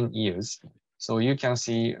 10 years. So you can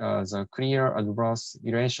see the clear adverse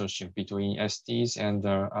relationship between STs and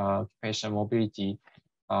occupational mobility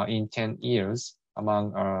in 10 years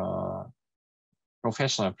among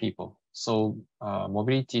professional people. So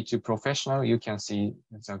mobility to professional, you can see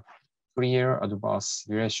the clear adverse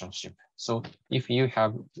relationship. So if you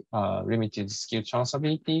have limited skill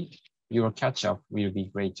transferability, your catch-up will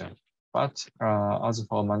be greater. But as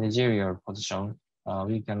for managerial position,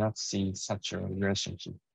 we cannot see such a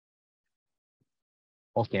relationship.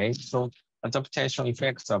 Okay, so adaptation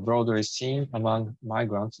effects are broadly seen among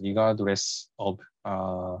migrants regardless of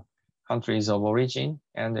countries of origin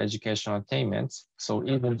and educational attainments. So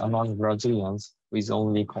even among Brazilians with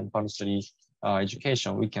only compulsory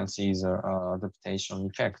education, we can see the adaptation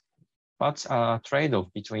effect. But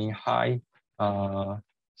trade-off between high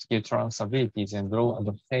skill transferabilities and low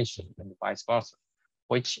adaptation and vice versa,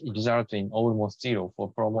 which result in almost zero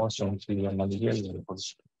for promotion to a managerial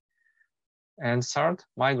position. And third,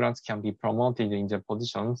 migrants can be promoted in their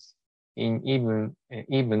positions even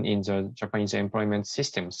in the Japanese employment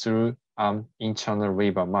system through an internal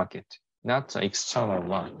labor market, not the external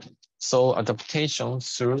one. So adaptation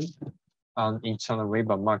through an internal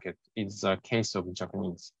labor market is a case of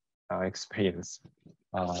Japanese experience.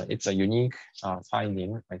 It's a unique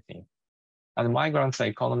finding, I think. And migrants are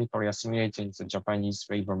economically assimilated in the Japanese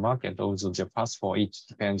labor market, although their path for it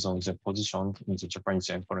depends on their position in the Japanese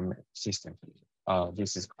employment system.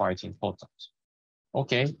 This is quite important.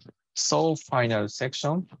 Okay, so final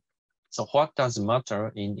section. So what does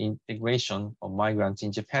matter in integration of migrants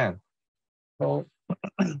in Japan? So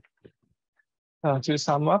to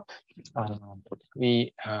sum up,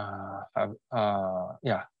 we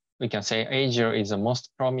can say Asia is the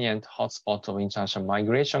most prominent hotspot of international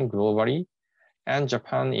migration globally, and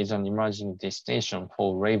Japan is an emerging destination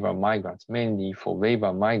for labor migrants, mainly for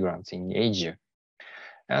labor migrants in Asia.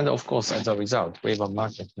 And of course, as a result, labor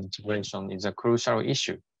market integration is a crucial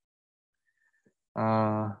issue.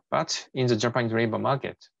 But in the Japanese labor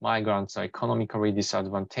market, migrants are economically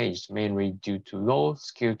disadvantaged, mainly due to low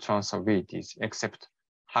skill transferabilities, except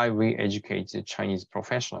highly educated Chinese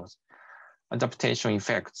professionals. Adaptation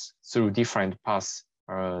effects through different paths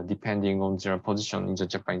depending on their position in the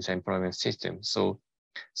Japanese employment system. So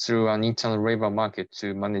through an internal labor market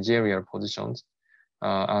to managerial positions,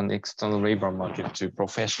 and external labor market to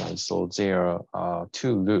professionals. So there are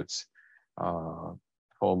two routes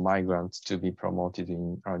for migrants to be promoted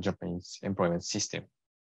in our Japanese employment system.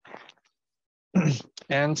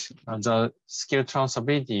 And the skill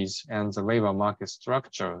transferabilities and the labor market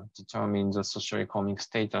structure determine the socioeconomic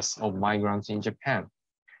status of migrants in Japan.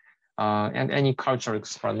 And any cultural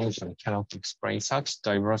explanation cannot explain such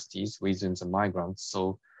diversities within the migrants.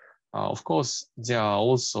 So of course, there are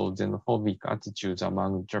also xenophobic attitudes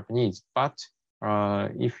among Japanese, but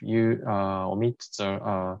if you omit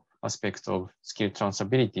the aspect of skill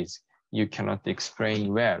transferabilities, you cannot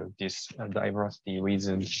explain well this diversity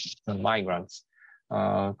within the migrants.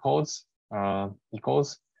 Because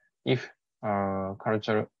if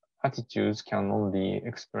cultural attitudes can only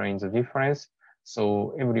explain the difference,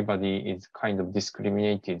 so everybody is kind of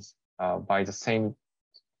discriminated by the same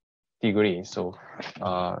degree. So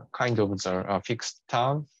kind of the fixed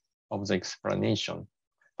term of the explanation.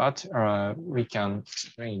 But we can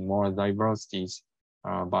explain more diversities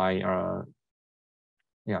by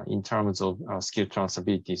in terms of skill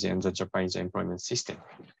transferabilities in the Japanese employment system.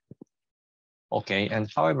 Okay, and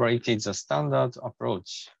however, it is a standard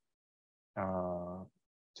approach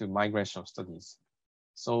to migration studies.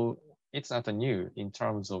 So it's not new in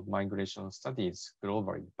terms of migration studies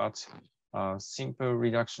globally, but simple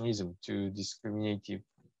reductionism to discriminative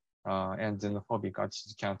and xenophobic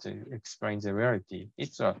attitudes can't explain the reality.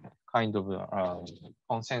 It's a kind of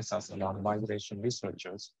consensus among migration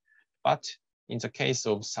researchers. But in the case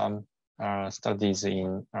of some studies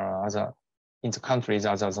in the countries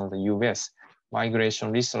other than the US,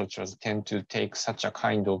 migration researchers tend to take such a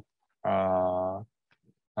kind of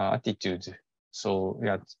attitude. So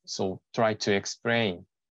try to explain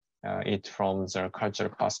it from the cultural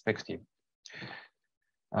perspective.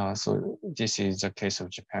 So this is the case of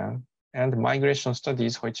Japan. And migration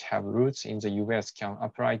studies which have roots in the US can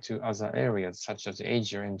apply to other areas such as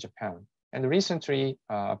Asia and Japan. And recently,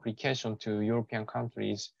 application to European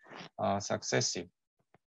countries are successful.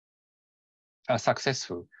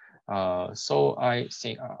 So I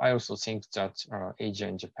also think that Asia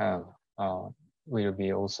and Japan will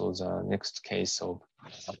be also the next case of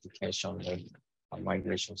application of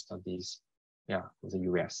migration studies, for the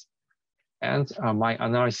US. And my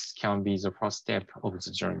analysis can be the first step of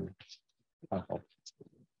the journey.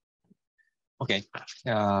 Okay,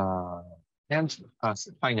 and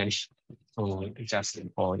finally, so just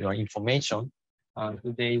for your information,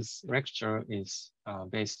 today's lecture is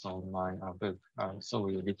based on my book. So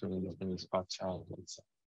we written in Japanese, but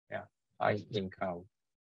I think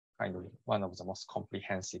kind of one of the most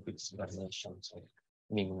comprehensive explanations of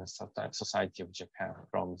Migrant Society of Japan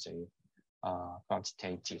from the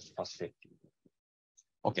quantitative perspective.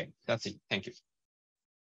 Okay, that's it. Thank you.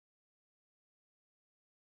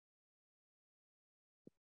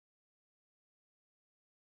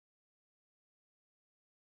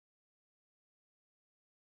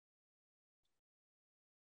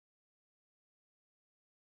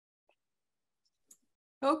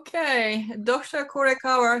 Okay, Dr.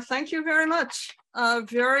 Korekawa, thank you very much.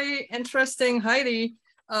 Very interesting, highly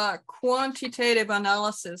quantitative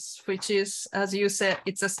analysis, which is, as you said,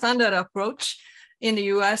 it's a standard approach in the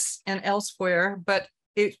US and elsewhere, but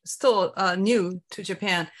it's still new to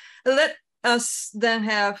Japan. Let us then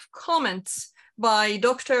have comments by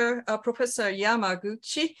Dr. Professor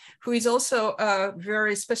Yamaguchi, who is also a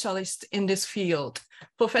very specialist in this field.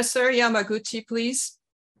 Professor Yamaguchi, please.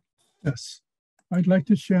 Yes, I'd like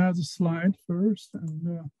to share the slide first.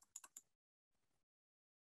 And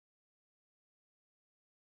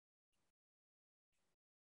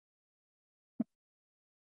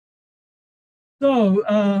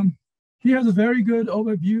he has a very good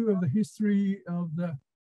overview of the history of the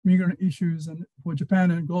migrant issues and for Japan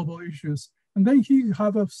and global issues. And then he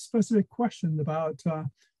have a specific question about the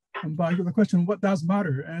question, what does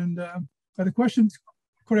matter? And by the question,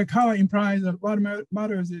 Korekawa implies that what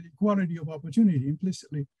matters is equality of opportunity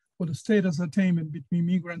implicitly for the status attainment between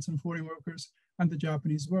migrants and foreign workers and the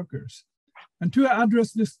Japanese workers. And to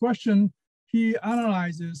address this question, he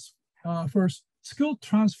analyzes first skill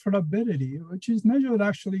transferability, which is measured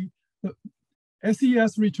actually the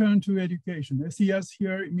SES return to education. SES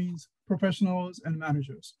here means professionals and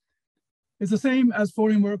managers. It's the same as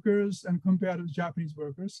foreign workers and compared to Japanese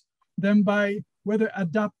workers. Then by whether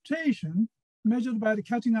adaptation measured by the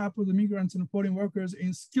catching up of the migrants and foreign workers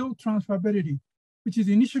in skill transferability, which is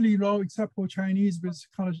initially low except for Chinese with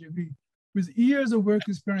college degree, with years of work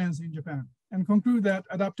experience in Japan, and conclude that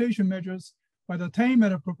adaptation measures by the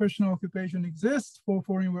attainment of professional occupation exists for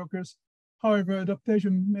foreign workers. However,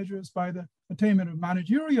 adaptation measures by the attainment of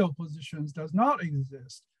managerial positions does not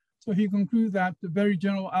exist. So he concludes that the very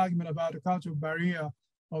general argument about the cultural barrier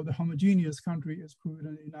of the homogeneous country is crude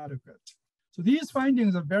and inadequate. So these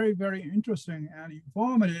findings are very, very interesting and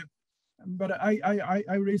informative, but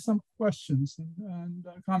I raise some questions and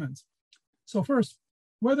comments. So first,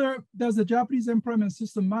 whether does the Japanese employment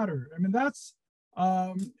system matter? I mean, that's,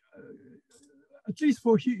 at least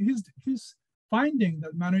for his finding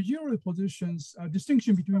that managerial positions,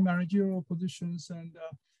 distinction between managerial positions and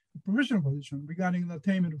professional position regarding the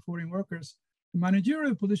attainment of foreign workers, the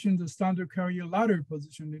managerial position is a standard career ladder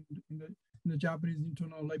position in the Japanese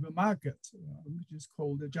internal labor market, which is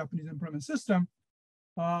called the Japanese employment system,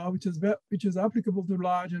 which is applicable to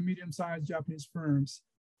large and medium-sized Japanese firms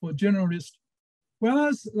for generalists.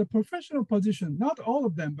 Whereas the professional position, not all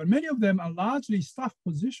of them, but many of them are largely staff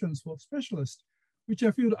positions for specialists, which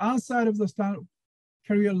are filled outside of the standard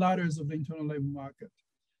career ladders of the internal labor market.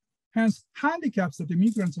 Hence, handicaps that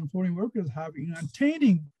immigrants and foreign workers have in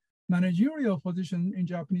attaining managerial position in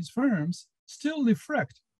Japanese firms still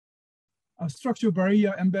reflect a structural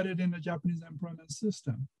barrier embedded in the Japanese employment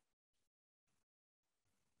system.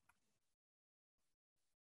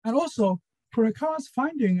 And also, Korekawa's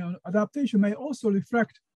finding on adaptation may also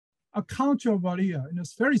reflect a cultural barrier in a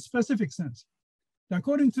very specific sense.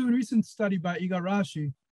 According to a recent study by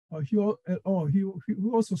Igarashi, who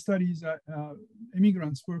also studies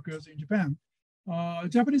immigrants, workers in Japan,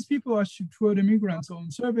 Japanese people attitude toward immigrants on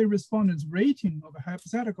survey respondents' rating of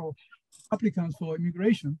hypothetical applicants for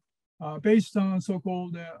immigration based on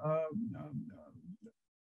so-called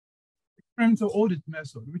experimental audit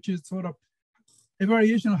method, which is sort of a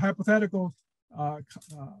variation of hypothetical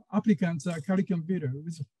applicants' curriculum vitae,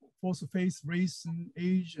 which also face race and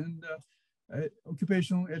age and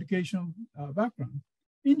occupational educational background,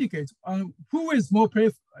 indicates who is more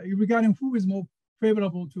regarding who is more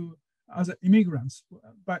favorable to as immigrants,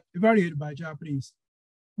 but evaluated by Japanese.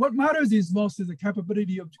 What matters is most is the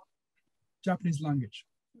capability of Japanese language.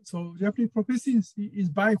 So Japanese proficiency is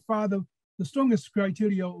by far the strongest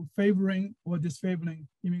criteria of favoring or disfavoring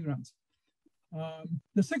immigrants.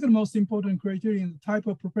 The second most important criterion is the type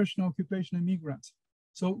of professional occupation immigrants.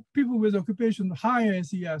 So people with occupation higher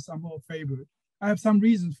SES are more favored. I have some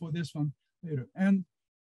reasons for this one later. And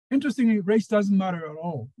interestingly, race doesn't matter at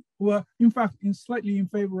all. Well, in fact, slightly in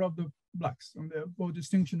favor of the blacks, and the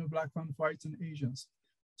distinction of black and whites and Asians.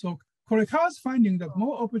 So Korekawa's finding that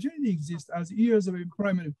more opportunity exists as years of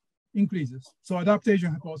employment increases. So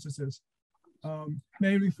adaptation hypothesis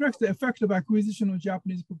may reflect the effect of acquisition of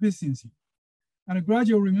Japanese proficiency and a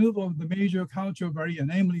gradual removal of the major cultural barrier,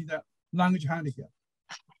 namely the language handicap.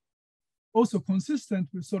 Also consistent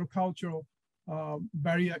with sort of cultural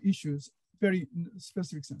barrier issues, very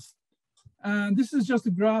specific sense. And this is just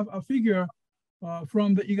a graph, a figure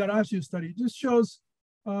from the Igarashi study. This shows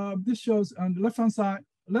on the left-hand side,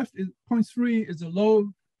 left is 0.3 is a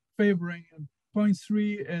low favoring, and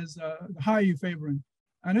 0.3 is high favoring.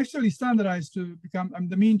 And actually standardized to become,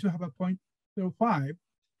 the mean to have a 0.05.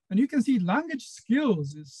 And you can see language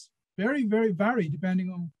skills is very, very vary depending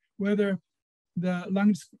on whether the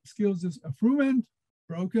language skills is fluent,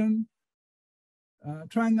 broken,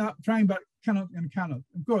 trying but cannot and cannot.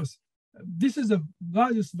 Of course, this is the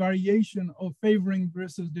largest variation of favoring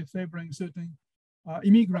versus disfavoring certain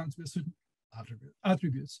immigrants with certain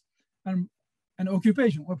attributes. And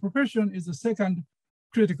occupation or profession is the second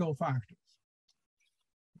critical factor.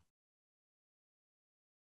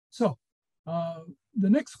 So the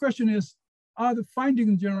next question is, are the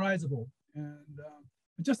findings generalizable? And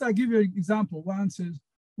just I'll give you an example.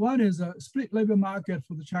 One is a split labor market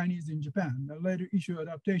for the Chinese in Japan, a later issue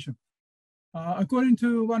adaptation. According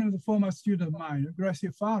to one of the former students of mine,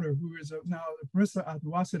 Gracia Fowler, who is now a professor at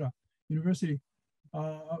Waseda University,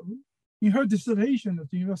 in her dissertation at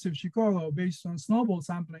the University of Chicago, based on snowball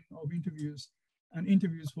sampling of interviews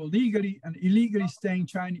for legally and illegally staying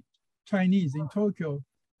Chinese in Tokyo,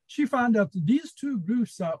 she found that these two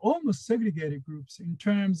groups are almost segregated groups in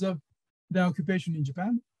terms of their occupation in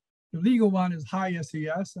Japan. The legal one is high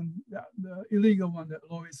SES and the illegal one is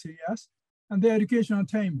low SES, and their educational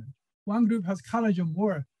attainment. One group has college or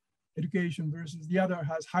more education versus the other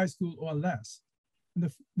has high school or less. And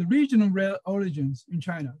the regional origins in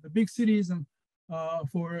China, the big cities and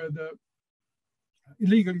for the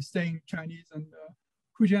illegally staying Chinese and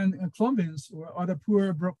Fujian province or other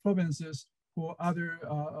poor provinces for other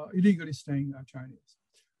illegally staying Chinese.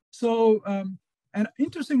 So, and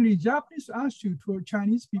interestingly, Japanese attitude toward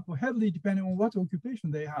Chinese people heavily depending on what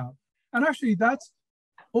occupation they have. And actually that's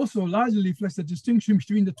also largely reflects the distinction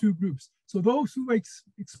between the two groups. So those who are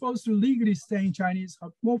exposed to legally staying Chinese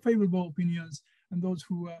have more favorable opinions, and those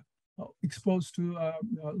who are exposed to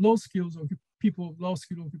low skills or people of low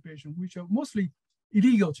skill occupation, which are mostly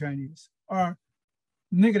illegal Chinese, are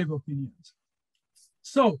negative opinions.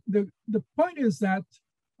 So the point is that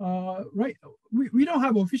we don't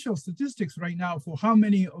have official statistics right now for how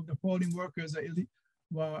many of the foreign workers are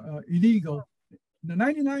illegal. The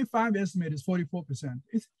 1995 estimate is 44%.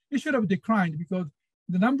 It should have declined because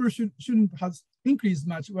the number shouldn't have increased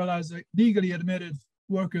much, whereas legally admitted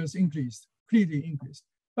workers clearly increased.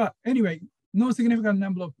 But anyway, no significant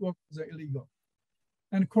number of workers are illegal.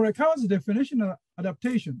 And Korekawa's definition of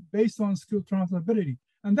adaptation based on skill transferability,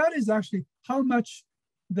 and that is actually how much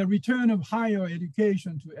the return of higher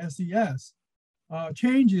education to SES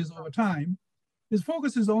changes over time. It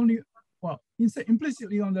focuses only, well,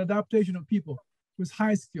 implicitly on the adaptation of people with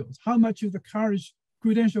high skills. How much of the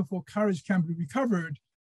credential for courage can be recovered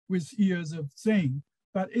with years of staying?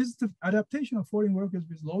 But is the adaptation of foreign workers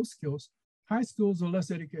with low skills, high skills or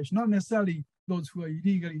less education, not necessarily those who are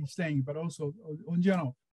illegally staying, but also in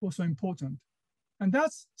general, also important. And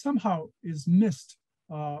that's somehow is missed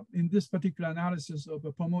in this particular analysis of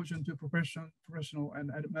a promotion to professional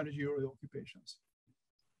and managerial occupations.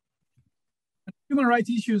 And human rights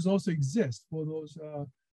issues also exist for those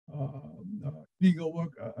legal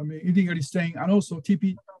work, illegally staying, and also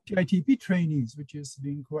TITP trainees, which is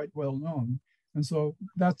being quite well known. And so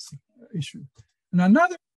that's an issue. And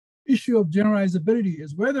another issue of generalizability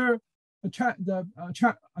is whether the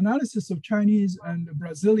analysis of Chinese and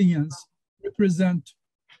Brazilians represent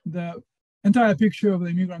the entire picture of the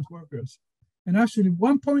immigrant workers. And actually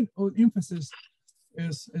one point of emphasis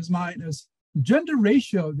is mine is gender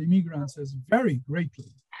ratio of the immigrants has varied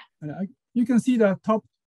greatly. And you can see that top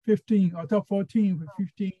 15 or top 14 with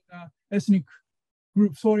 15 ethnic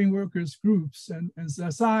group, foreign workers groups and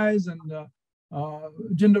the size and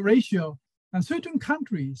gender ratio. And certain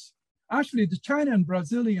countries, actually the China and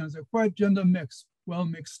Brazilians are quite gender mixed, well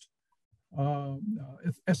mixed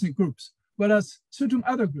ethnic groups, whereas certain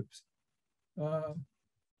other groups,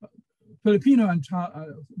 Filipino and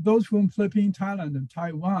those from Philippines, Thailand, and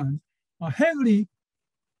Taiwan are heavily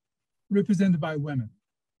represented by women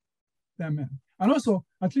than men. And also,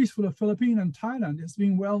 at least for the Philippines and Thailand, it's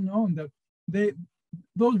been well known that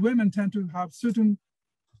those women tend to have certain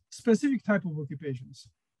specific type of occupations,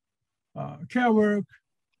 care work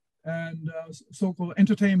and so-called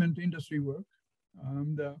entertainment industry work.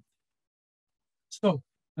 And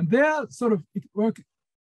their sort of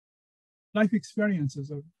life experiences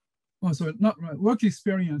of, work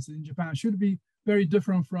experiences in Japan should be very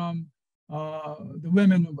different from the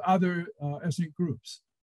women of other ethnic groups.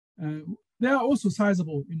 And they are also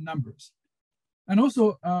sizable in numbers. And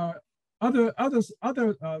also other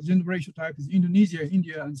gender ratio type is Indonesia,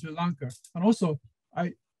 India, and Sri Lanka. And also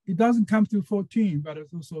it doesn't come to 14, but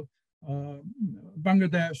it's also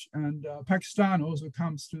Bangladesh and Pakistan also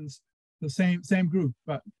comes to the same group,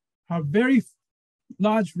 but have very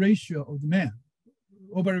large ratio of the men,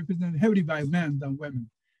 overrepresented heavily by men than women.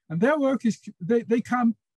 And their work is, they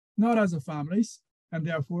come not as a families, and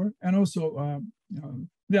therefore, and also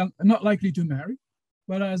they are not likely to marry,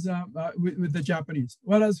 whereas with the Japanese.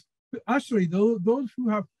 Whereas actually those who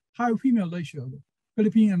have high female ratio,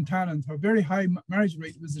 Philippine and Thailand, have very high marriage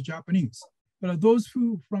rate with the Japanese. But those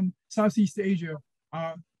who from Southeast Asia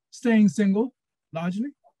are staying single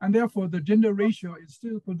largely, and therefore the gender ratio is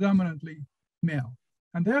still predominantly male.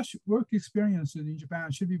 And their work experiences in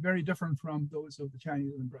Japan should be very different from those of the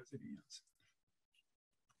Chinese and Brazilians.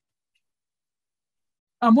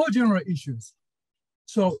 More general issues.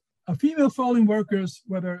 So female foreign workers,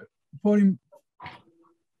 whether foreign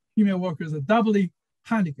female workers, are doubly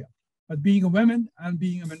handicapped as being a woman and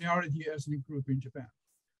being a minority ethnic group in Japan.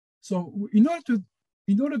 So in order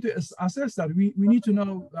to assess that, we need to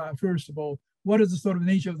know, first of all, what is the sort of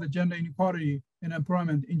nature of the gender inequality in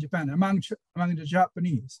employment in Japan among the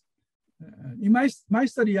Japanese. In my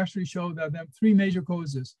study actually showed that there are three major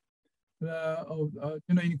causes of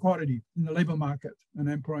gender inequality in the labor market and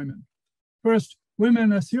employment. First,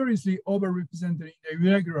 women are seriously overrepresented in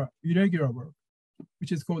irregular work,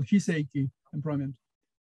 which is called hiseiki employment.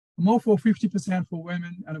 More for 50% for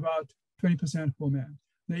women and about 20% for men.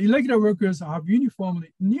 The irregular workers have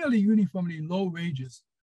nearly uniformly low wages,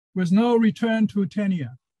 with no return to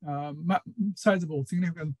tenure, sizable,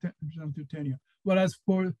 significant return to tenure. Whereas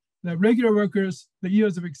for the regular workers, the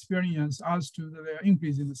years of experience adds to their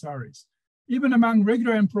increase in the salaries. Even among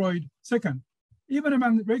regularly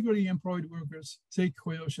employed workers, say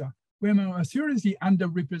koyosha, women are seriously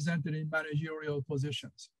underrepresented in managerial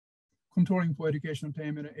positions, controlling for educational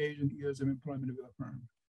attainment, age, and years of employment with a firm.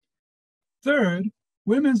 Third,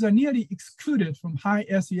 women are nearly excluded from high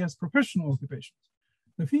SES professional occupations.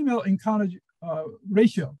 The female in college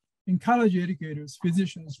ratio in college educators,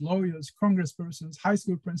 physicians, lawyers, congresspersons, high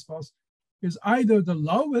school principals is either the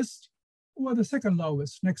lowest or the second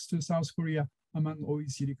lowest next to South Korea among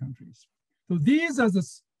OECD countries. So these are the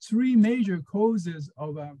three major causes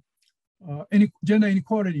of gender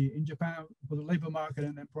inequality in Japan for the labor market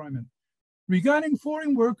and employment. Regarding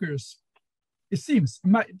foreign workers, it seems,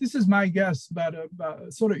 this is my guess, but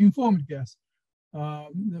sort of informed guess,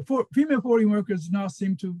 the female foreign workers now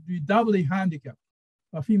seem to be doubly handicapped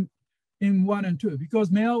in 1 and 2,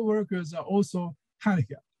 because male workers are also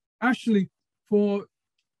handicapped. Actually, for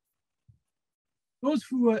those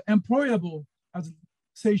who are employable as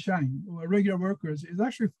seishain or regular workers is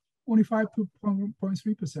actually only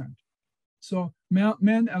 5.3%. So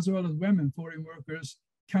men as well as women foreign workers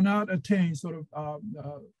cannot attain sort of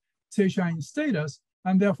seishain status,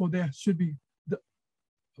 and therefore they should be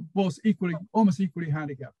both equally, almost equally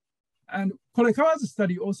handicapped. And Korekawa's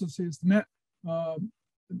study also says that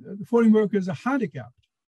foreign workers are handicapped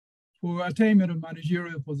for attainment of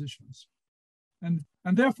managerial positions, and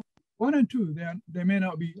therefore 1 and 2 they may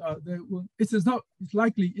not be. It's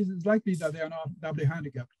likely that they are not doubly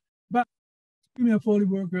handicapped, but female foreign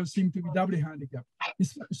workers seem to be doubly handicapped,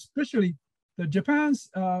 especially the Japan's.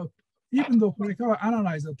 Even though Korekawa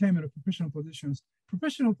analyzed the attainment of professional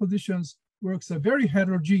positions works are very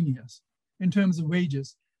heterogeneous in terms of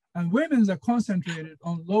wages, and women are concentrated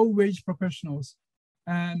on low wage professionals,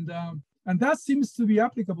 and that seems to be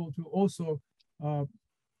applicable to also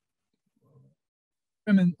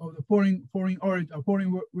women of the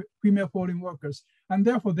female foreign workers, and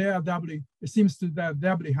therefore they are doubly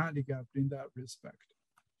handicapped in that respect.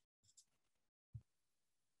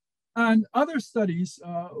 And other studies,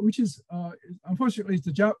 which is unfortunately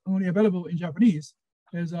only available in Japanese,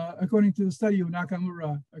 is according to the study of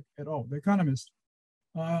Nakamura et al., the economist.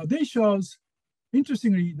 They shows,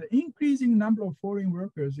 interestingly, the increasing number of foreign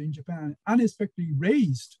workers in Japan unexpectedly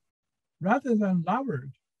raised rather than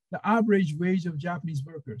lowered the average wage of Japanese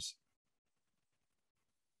workers.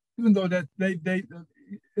 Even though that it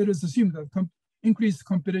is assumed that increased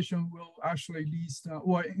competition will actually lead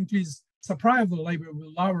or increased supply of the labor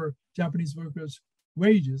will lower Japanese workers'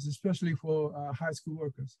 wages, especially for high school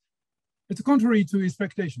workers. It's contrary to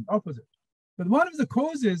expectation, opposite. But one of the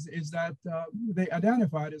causes is that they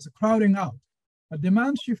identified as a crowding out, a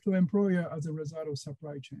demand shift to employer as a result of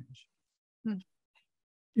supply change.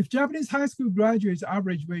 If Japanese high school graduates'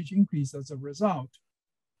 average wage increase as a result,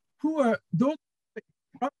 who are those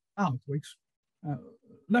out,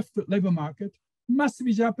 left the labor market, must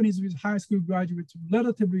be Japanese with high school graduates with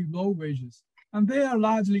relatively low wages, and they are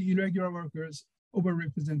largely irregular workers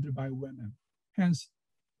overrepresented by women. Hence,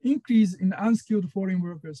 increase in unskilled foreign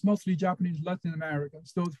workers, mostly Japanese Latin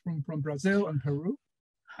Americans, those from Brazil and Peru,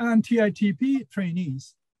 and TITP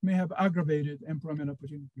trainees may have aggravated employment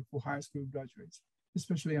opportunity for high school graduates,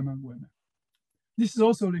 especially among women. This is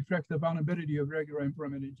also reflects the vulnerability of regular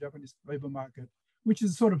employment in Japanese labor market, which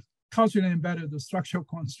is sort of culturally embedded the structural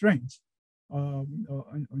constraints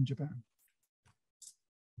in Japan.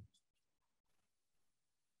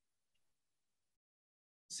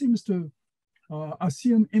 seems to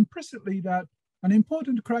assume implicitly that an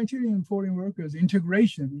important criterion in foreign workers'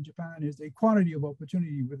 integration in Japan is equality of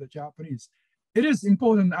opportunity with the Japanese. It is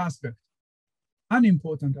important aspect, an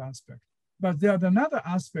important aspect, but there's another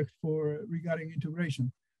aspect regarding integration.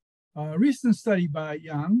 A recent study by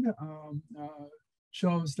Young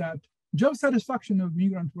shows that job satisfaction of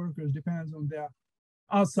migrant workers depends on their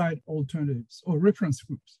outside alternatives or reference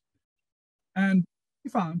groups. And we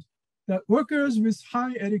found that workers with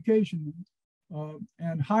high education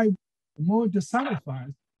and more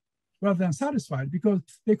dissatisfied rather than satisfied because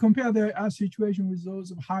they compare their situation with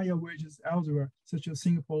those of higher wages elsewhere, such as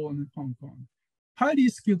Singapore and Hong Kong. Highly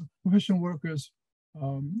skilled professional workers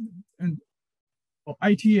and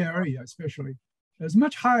IT area especially is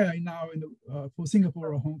much higher now for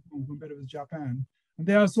Singapore or Hong Kong compared with Japan. And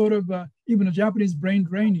there are sort of even the Japanese brain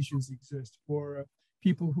drain issues exist for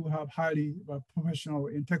people who have highly professional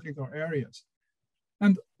in technical areas.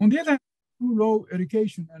 And on the other hand, low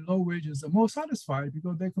education and low wages are more satisfied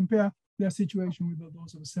because they compare their situation with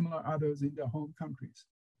those of similar others in their home countries.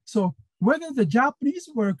 So whether the Japanese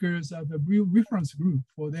workers are the real reference group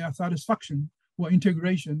for their satisfaction or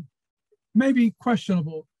integration may be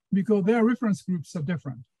questionable because their reference groups are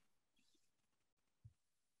different.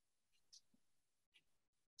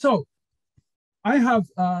 So I have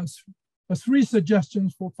 3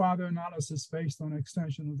 suggestions for further analysis based on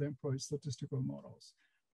extension of the employee statistical models.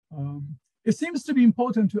 It seems to be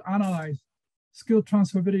important to analyze skill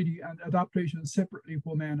transferability and adaptation separately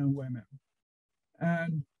for men and women.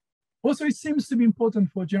 And also it seems to be important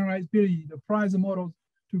for generalizability to apply the model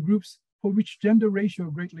to groups for which gender ratio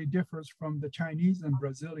greatly differs from the Chinese and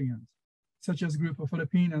Brazilians, such as group of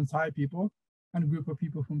Filipino and Thai people and a group of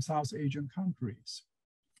people from South Asian countries.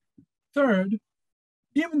 Third,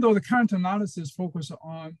 even though the current analysis focuses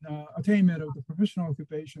on attainment of the professional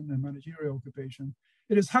occupation and managerial occupation,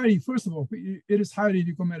 it is highly, first of all, it is highly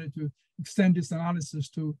recommended to extend this analysis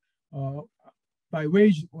to by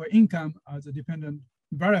wage or income as a dependent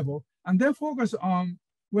variable, and then focus on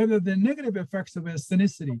whether the negative effects of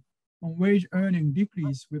ethnicity on wage earning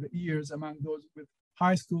decrease with years among those with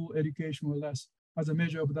high school education or less as a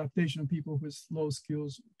measure of adaptation of people with low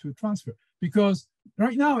skills to transfer. Because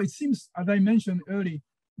right now it seems, as I mentioned earlier,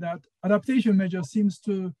 that adaptation measure seems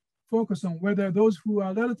to focus on whether those who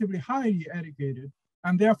are relatively highly educated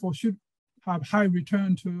and therefore should have high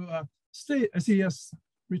return to SES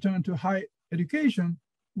return to high education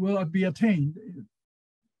will be attained.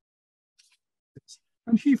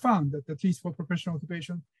 And he found that at least for professional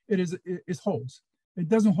occupation, it holds. It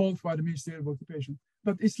doesn't hold for administrative occupation,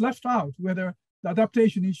 but it's left out whether the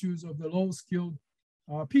adaptation issues of the low-skilled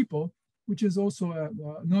people, which is also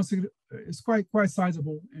is quite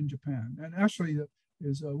sizable in Japan, and actually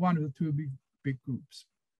is one of the 2 big groups.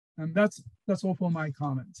 And that's all for my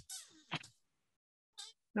comments.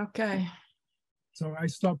 Okay. So I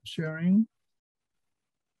stopped sharing.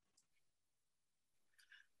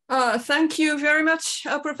 Thank you very much,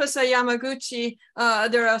 Professor Yamaguchi.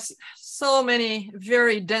 There are so many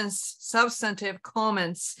very dense substantive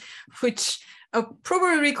comments, which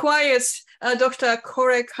probably requires Dr.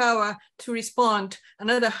 Korekawa to respond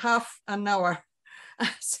another half an hour.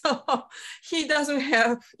 So he doesn't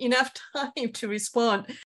have enough time to respond.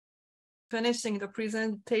 Finishing the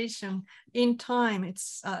presentation in time,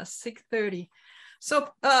 it's 6:30. So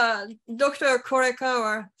Dr.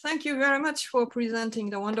 Korekawa, thank you very much for presenting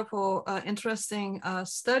the wonderful, interesting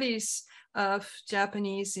studies of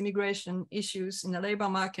Japanese immigration issues in the labor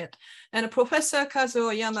market. And Professor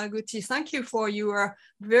Kazuo Yamaguchi, thank you for your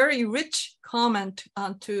very rich comment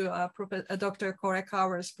onto Dr.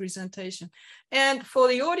 Korekawa's presentation. And for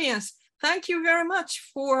the audience, thank you very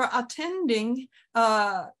much for attending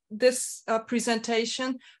this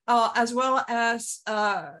presentation, as well as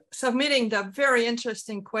submitting the very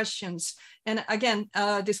interesting questions. And again,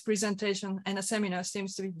 this presentation and a seminar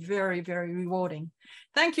seems to be very, very rewarding.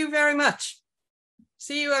 Thank you very much.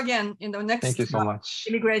 See you again in the next Thank you so much.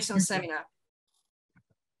 immigration seminar.